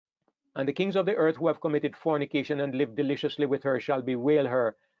 And the kings of the earth who have committed fornication and lived deliciously with her shall bewail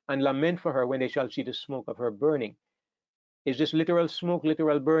her and lament for her when they shall see the smoke of her burning. Is this literal smoke,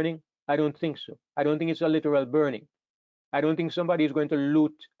 literal burning? I don't think so. I don't think it's a literal burning. I don't think somebody is going to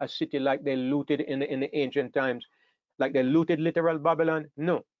loot a city like they looted in the ancient times, like they looted literal Babylon.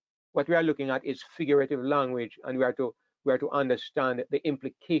 No. What we are looking at is figurative language, and we are to understand the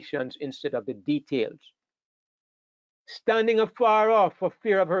implications instead of the details. Standing afar off for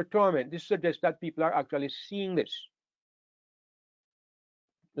fear of her torment. This suggests that people are actually seeing this.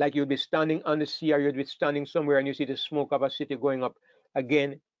 Like you'd be standing on the sea, or you'd be standing somewhere and you see the smoke of a city going up.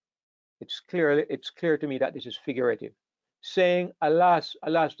 Again, it's clear to me that this is figurative. Saying, alas,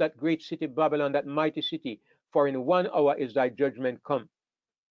 alas, that great city Babylon, that mighty city, for in 1 hour is thy judgment come.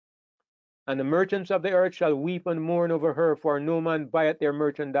 And the merchants of the earth shall weep and mourn over her, for no man buyeth their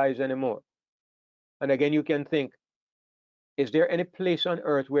merchandise anymore. And again, you can think, is there any place on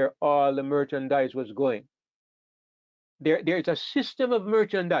earth where all the merchandise was going? There is a system of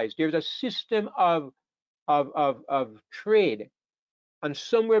merchandise. There's a system of trade. And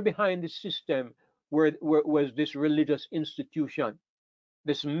somewhere behind the system was this religious institution,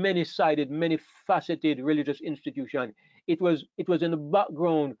 this many-sided, many-faceted religious institution. It was in the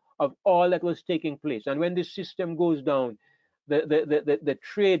background of all that was taking place. And when this system goes down, the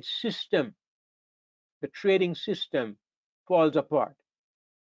trade system, the trading system falls apart.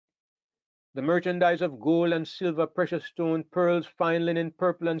 The merchandise of gold and silver, precious stone, pearls, fine linen,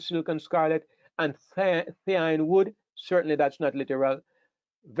 purple and silk and scarlet, and thyine wood, certainly that's not literal.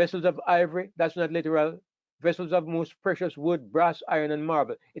 Vessels of ivory, that's not literal. Vessels of most precious wood, brass, iron, and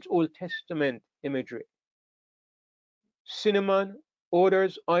marble. It's Old Testament imagery. Cinnamon,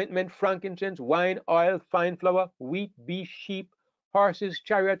 odors, ointment, frankincense, wine, oil, fine flour, wheat, beef, sheep, horses,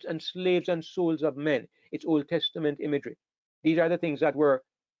 chariots, and slaves and souls of men. It's Old Testament imagery. These are the things that were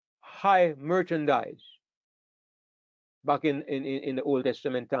high merchandise back in the Old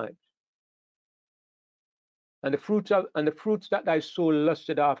Testament times. And the fruits that thy soul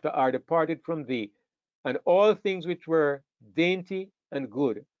lusted after are departed from thee, and all things which were dainty and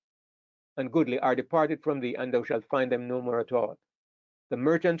good and goodly are departed from thee, and thou shalt find them no more at all. The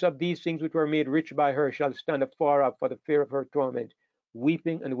merchants of these things which were made rich by her shall stand afar off for the fear of her torment,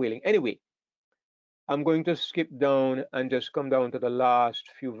 weeping and wailing. Anyway, I'm going to skip down and just come down to the last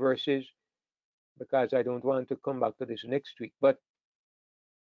few verses because I don't want to come back to this next week. But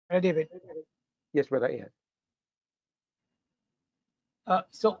David. yes, Brother Ian.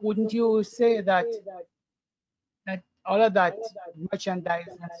 So wouldn't you say that all of that merchandise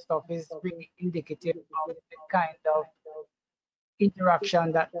and stuff is really indicative of the kind of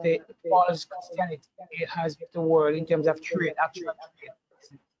interaction that the false Christianity has with the world in terms of trade, actual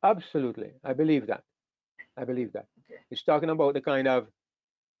trade? Absolutely. I believe that. Okay. It's talking about the kind of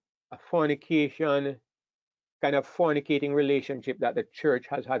a fornication, kind of fornicating relationship that the church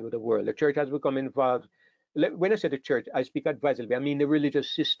has had with the world. The church has become involved. When I say the church, I speak advisedly. I mean the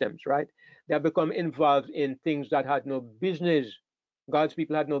religious systems, right? They have become involved in things that had no business God's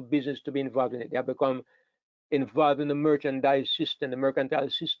people had no business to be involved in it. They have become involved in the merchandise system, the mercantile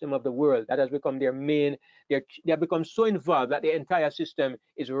system of the world. That has become their main, they have become so involved that the entire system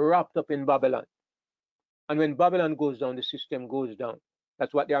is wrapped up in Babylon. And when Babylon goes down, the system goes down.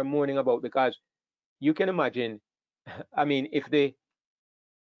 That's what they are mourning about, because you can imagine, I mean, if they,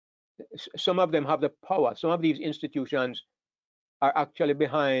 some of them have the power, some of these institutions are actually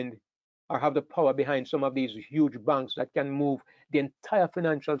behind or have the power behind some of these huge banks that can move the entire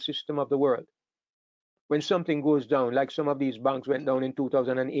financial system of the world. When something goes down, like some of these banks went down in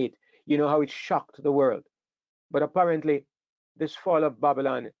 2008, you know how it shocked the world. But apparently, this fall of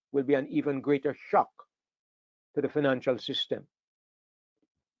Babylon will be an even greater shock to the financial system.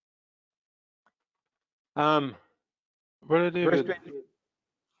 Brother Verse David, 20.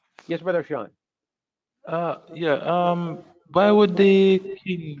 Yes, Brother Sean. yeah, why would the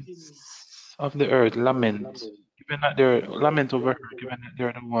kings of the earth lament, given that they're lament over her, given that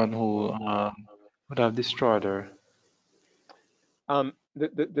they're the one who would have destroyed her?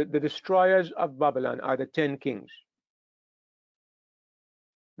 The destroyers of Babylon are the 10 kings,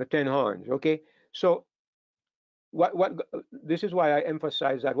 the 10 horns. Okay, so what this is why I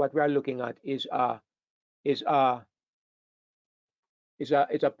emphasize that what we are looking at is is a is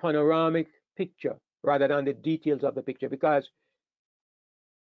a panoramic picture rather than the details of the picture, because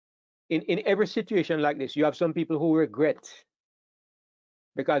in every situation like this, you have some people who regret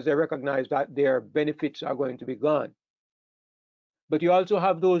because they recognize that their benefits are going to be gone. But you also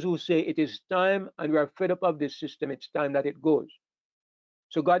have those who say it is time and we are fed up of this system, it's time that it goes.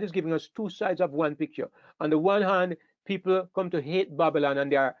 So God is giving us two sides of one picture. On the one hand, people come to hate Babylon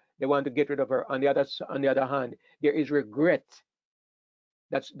and they want to get rid of her. On the other hand, there is regret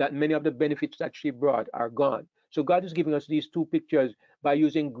that many of the benefits that she brought are gone. So God is giving us these two pictures by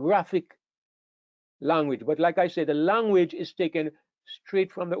using graphic language. But like I said, the language is taken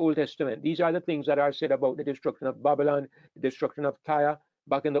straight from the Old Testament. These are the things that are said about the destruction of Babylon, the destruction of Tyre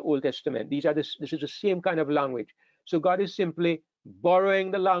back in the Old Testament. This is the same kind of language. So God is simply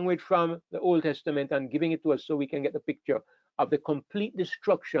borrowing the language from the Old Testament and giving it to us so we can get the picture of the complete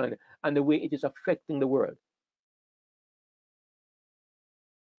destruction and the way it is affecting the world.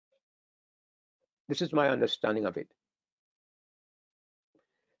 This is my understanding of it.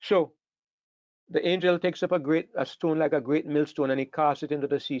 So the angel takes up a stone like a great millstone, and he casts it into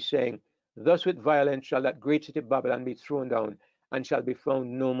the sea, saying, thus with violence shall that great city Babylon be thrown down, and shall be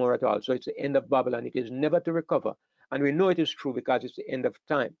found no more at all. So it's the end of Babylon. It is never to recover. And we know it is true because it's the end of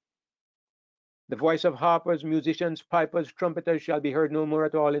time. The voice of harpers, musicians, pipers, trumpeters shall be heard no more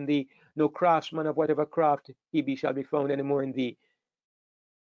at all in thee. No craftsman of whatever craft he be shall be found any more in thee.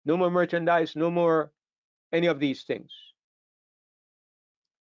 No more merchandise, no more any of these things.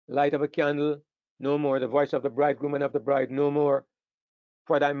 Light of a candle, no more. The voice of the bridegroom and of the bride, no more.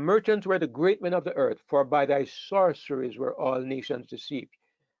 For thy merchants were the great men of the earth, for by thy sorceries were all nations deceived.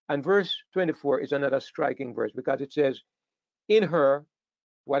 And verse 24 is another striking verse, because it says, in her,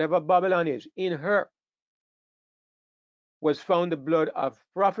 whatever Babylon is, in her was found the blood of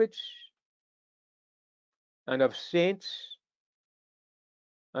prophets and of saints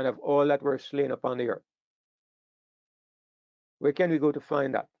and of all that were slain upon the earth. Where can we go to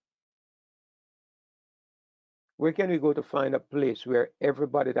find that? Where can we go to find a place where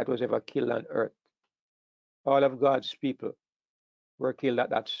everybody that was ever killed on earth, all of God's people, were killed at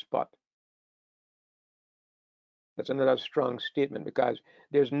that spot? That's another strong statement, because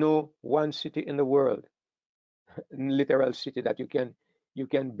there's no one city in the world, literal city, that you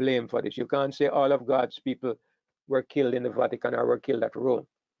can blame for this. You can't say all of God's people were killed in the Vatican or were killed at Rome.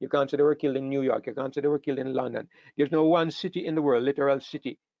 You can't say they were killed in New York. You can't say they were killed in London. There's no one city in the world, literal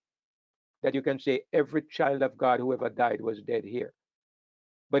city, that you can say every child of God who ever died was dead here.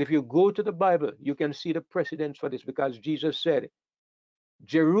 But if you go to the Bible, you can see the precedence for this, because Jesus said,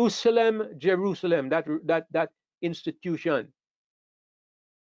 Jerusalem, Jerusalem, that institution.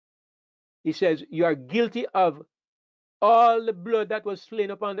 He says, you are guilty of all the blood that was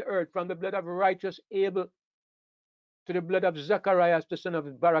slain upon the earth, from the blood of righteous Abel to the blood of Zacharias, the son of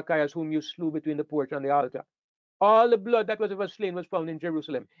Barachias, whom you slew between the porch and the altar. All the blood that was ever slain was found in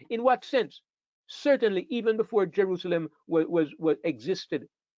Jerusalem. In what sense? Certainly, even before Jerusalem was existed,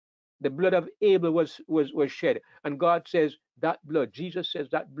 the blood of Abel was shed. And God says that blood, Jesus says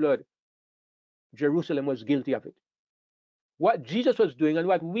that blood, Jerusalem was guilty of it. What Jesus was doing and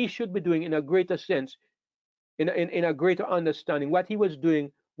what we should be doing in a greater sense, in a greater understanding, what he was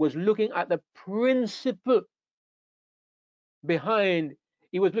doing was looking at the principle behind,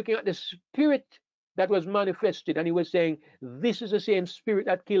 he was looking at the spirit that was manifested, and he was saying, this is the same spirit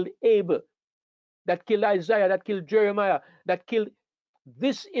that killed Abel, that killed Isaiah, that killed Jeremiah, that killed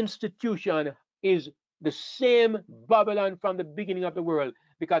This institution is the same Babylon from the beginning of the world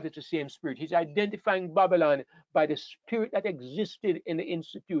because it's the same spirit. He's identifying Babylon by the spirit that existed in the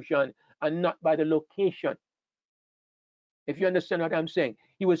institution and not by the location. If you understand what I'm saying,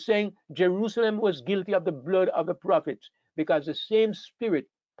 he was saying Jerusalem was guilty of the blood of the prophets because the same spirit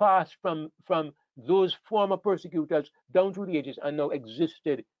passed from those former persecutors down through the ages and now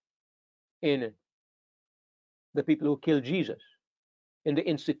existed in the people who killed Jesus, in the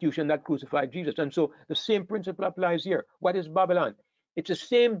institution that crucified Jesus. And so the same principle applies here. What is Babylon? It's the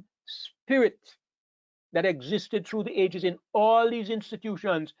same spirit that existed through the ages in all these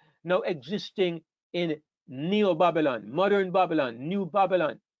institutions now existing in Neo Babylon, modern Babylon, New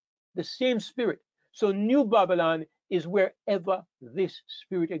Babylon, the same spirit. So New Babylon is wherever this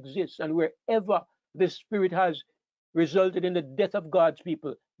spirit exists, and wherever this spirit has resulted in the death of God's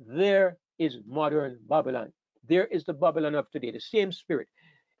people, there is modern Babylon. There is the Babylon of today, the same spirit.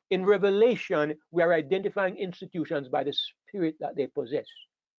 In Revelation, we are identifying institutions by the spirit that they possess.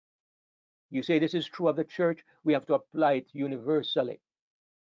 You say this is true of the church, we have to apply it universally.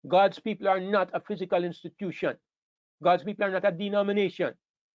 God's people are not a physical institution. God's people are not a denomination.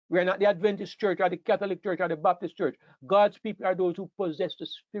 We are not the Adventist church or the Catholic church or the Baptist church. God's people are those who possess the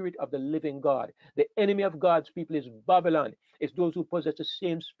spirit of the living God. The enemy of God's people is Babylon. It's those who possess the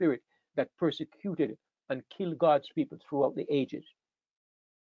same spirit that persecuted and killed God's people throughout the ages.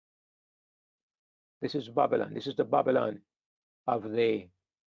 This is Babylon. This is the Babylon of the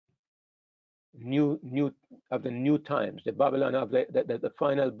new times, the Babylon of the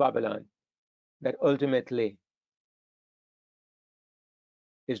final Babylon that ultimately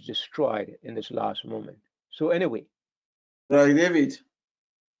is destroyed in this last moment. So anyway, Brother David,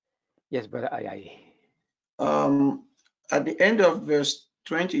 yes, but I at the end of verse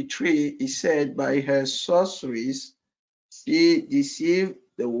 23, he said, by her sorceries, she deceived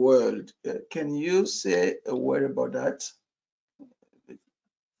the world. Can you say a word about that?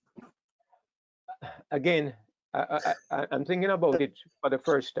 again, I'm thinking about it for the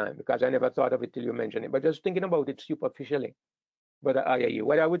first time because I never thought of it till you mentioned it. But just thinking about it superficially, but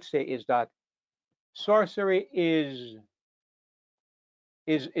what I would say is that sorcery is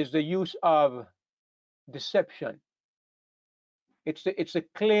the use of deception. It's a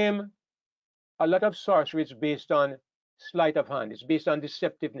claim. A lot of sorcery is based on sleight of hand. It's based on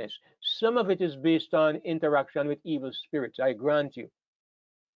deceptiveness. Some of it is based on interaction with evil spirits. I grant you.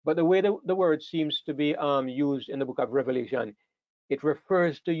 But the way the word seems to be used in the book of Revelation, it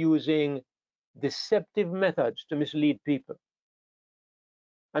refers to using deceptive methods to mislead people.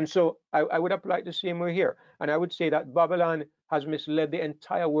 And so I would apply it the same way here. And I would say that Babylon has misled the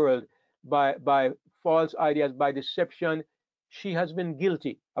entire world by false ideas, by deception. She has been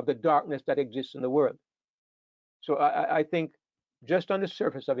guilty of the darkness that exists in the world. So I think just on the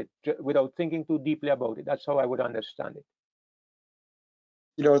surface of it, without thinking too deeply about it, that's how I would understand it.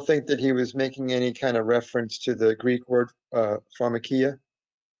 You don't think that he was making any kind of reference to the Greek word pharmakia?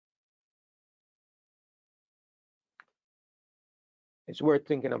 It's worth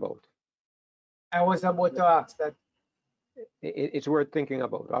thinking about. I was about to ask that. It's worth thinking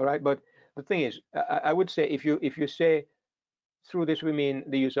about. All right, but the thing is, I would say if you say through this we mean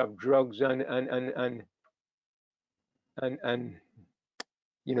the use of drugs and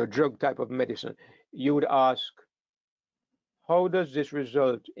drug type of medicine, you would ask, how does this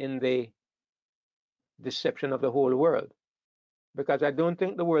result in the deception of the whole world? Because I don't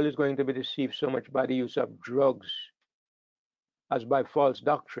think the world is going to be deceived so much by the use of drugs as by false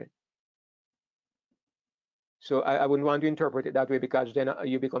doctrine. So I wouldn't want to interpret it that way because then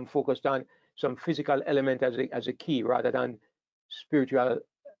you become focused on some physical element as a key rather than spiritual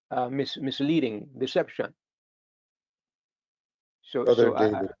misleading deception. Brother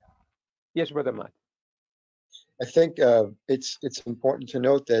David, yes, Brother Matt. I think it's important to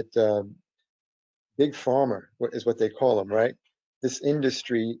note that big pharma is what they call them, right? This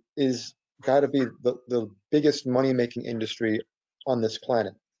industry is got to be the biggest money-making industry on this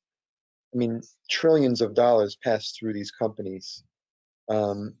planet. I mean, trillions of dollars pass through these companies.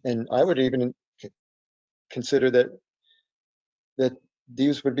 And I would even consider that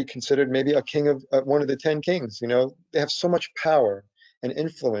these would be considered maybe a king of one of the 10 kings. You know, they have so much power and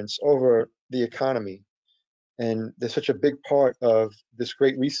influence over the economy, and they're such a big part of this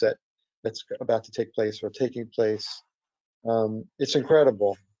great reset that's about to take place or taking place. It's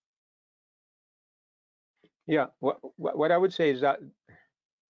incredible. Yeah, what I would say is that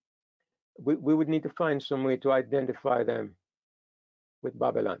we would need to find some way to identify them with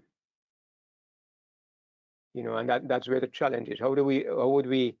Babylon. And that's where the challenge is. How would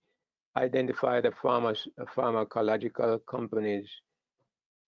we identify the pharmacological companies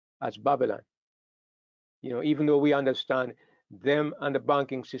as Babylon. Even though we understand them and the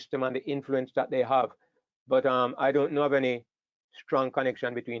banking system and the influence that they have, but I don't know of any strong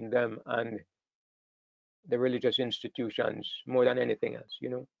connection between them and the religious institutions more than anything else.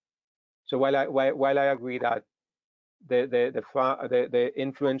 So while I agree that the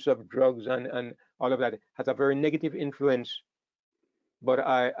influence of drugs and all of that has a very negative influence, but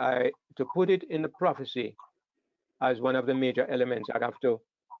I to put it in the prophecy as one of the major elements, I'd have to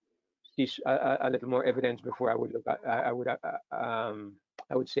see a little more evidence before I would look at I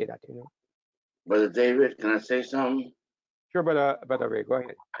would say that. Brother David, can I say something? Sure, brother Ray, go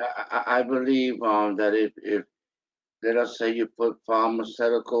ahead. I believe that if let us say you put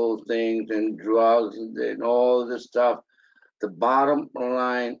pharmaceutical things and drugs and all this stuff, the bottom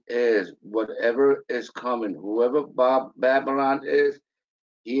line is whatever is coming, whoever Babylon is,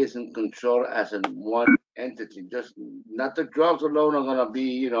 he is in control as in one entity. Just not the drugs alone are gonna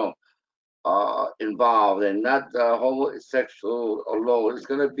be, involved, and not the homosexual alone. It's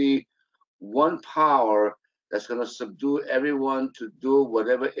gonna be one power that's gonna subdue everyone to do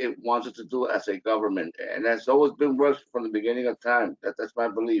whatever it wants it to do as a government, and that's always been worked from the beginning of time. That's my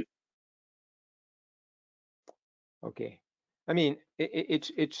belief. Okay. I mean,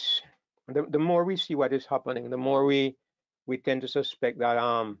 it's the more we see what is happening, the more we tend to suspect that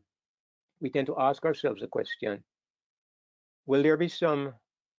we tend to ask ourselves the question: will there be some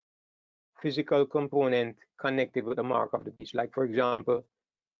physical component connected with the mark of the beast? Like, for example,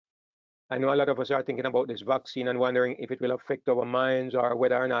 I know a lot of us are thinking about this vaccine and wondering if it will affect our minds or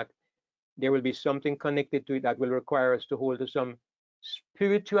whether or not there will be something connected to it that will require us to hold to some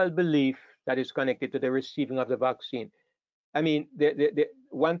spiritual belief that is connected to the receiving of the vaccine. I mean, the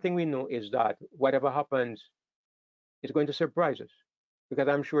one thing we know is that whatever happens is going to surprise us, because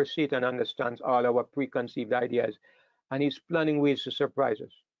I'm sure Satan understands all our preconceived ideas and he's planning ways to surprise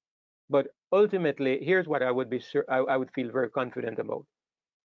us. But ultimately, here's what I would feel very confident about.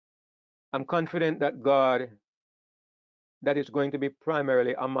 I'm confident that that is going to be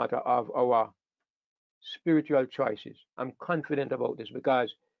primarily a matter of our spiritual choices. I'm confident about this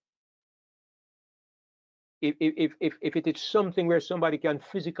because if it is something where somebody can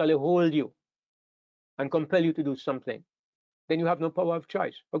physically hold you and compel you to do something, then you have no power of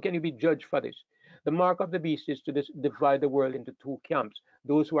choice. How can you be judged for this? The mark of the beast is to divide the world into two camps: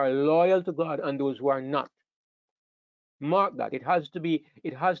 those who are loyal to God and those who are not. Mark that. It has to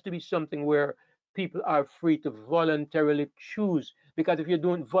be something where people are free to voluntarily choose. Because if you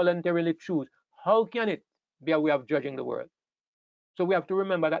don't voluntarily choose, how can it be a way of judging the world? So we have to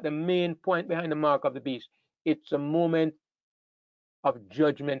remember that the main point behind the mark of the beast, it's a moment of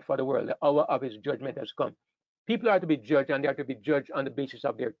judgment for the world. The hour of his judgment has come. People are to be judged, and they are to be judged on the basis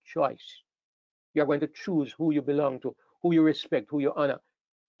of their choice. You are going to choose who you belong to, who you respect, who you honor.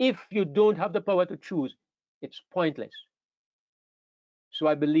 If you don't have the power to choose, it's pointless. So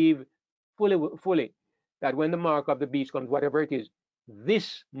I believe fully that when the mark of the beast comes, whatever it is,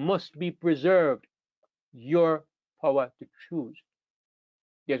 this must be preserved: your power to choose.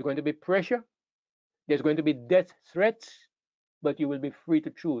 There's going to be pressure, there's going to be death threats, but you will be free to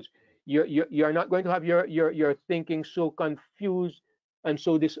choose. You're not going to have your thinking so confused and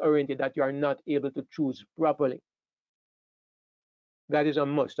so disoriented that you are not able to choose properly. That is a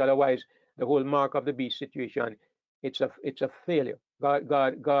must. Otherwise, the whole mark of the beast situation, it's a failure.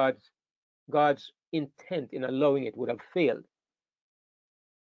 God's intent in allowing it would have failed.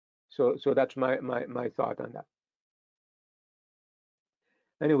 So that's my thought on that.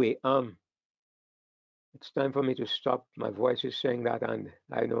 Anyway, it's time for me to stop. My voice is saying that, and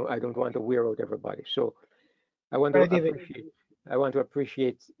I know I don't want to wear out everybody. So I want to Brother David.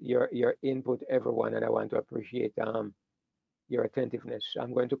 appreciate your input, everyone, and I want to appreciate your attentiveness.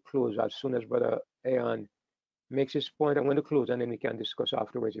 I'm going to close as soon as Brother Aeon makes his point. I'm going to close, and then we can discuss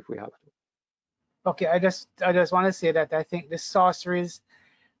afterwards if we have to. Okay, I just want to say that I think the sorceries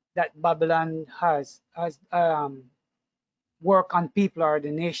that Babylon has work on people or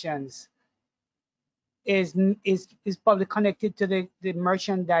the nations is probably connected to the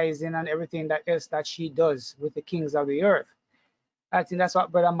merchandising and everything that else that she does with the kings of the earth. I think that's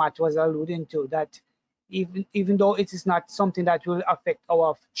what Brother Matt was alluding to, that even though it is not something that will affect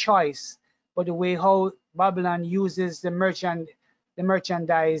our choice, but the way how Babylon uses the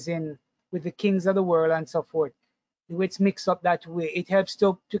merchandising with the kings of the world and so forth, the way it's mixed up that way, it helps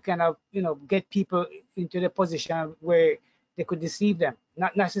to kind of get people into the position where they could deceive them,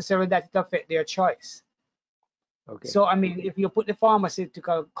 not necessarily that it affect their choice. Okay. So I mean, if you put the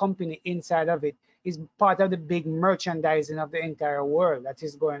pharmaceutical company inside of it, it's part of the big merchandising of the entire world that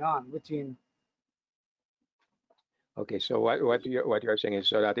is going on between. Okay, so what you're saying is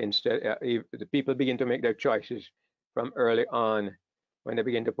so that instead if the people begin to make their choices from early on, when they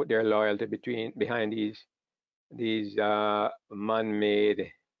begin to put their loyalty behind these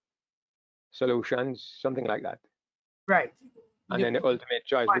man-made solutions, something like that, Right. and then the ultimate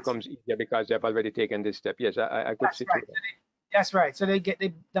choice becomes easier because they've already taken this step. Yes, I could That's see right. through that. That's right. So they get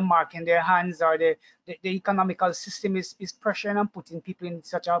the mark in their hands, or the economical system is pressuring and putting people in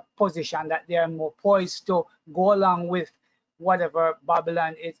such a position that they are more poised to go along with whatever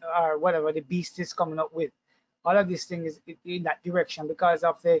Babylon is or whatever the beast is coming up with. All of these things is in that direction because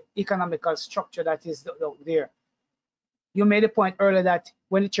of the economical structure that is out there. You made a point earlier that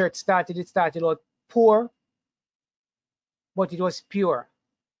when the church started, it started out poor, but it was pure.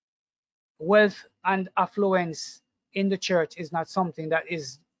 Wealth and affluence in the church is not something that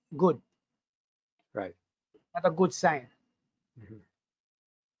is good, Right. not a good sign. Mhm.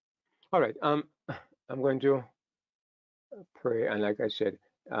 All right. I'm going to pray, and like I said,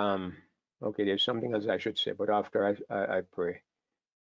 okay, there's something else I should say, but after I pray.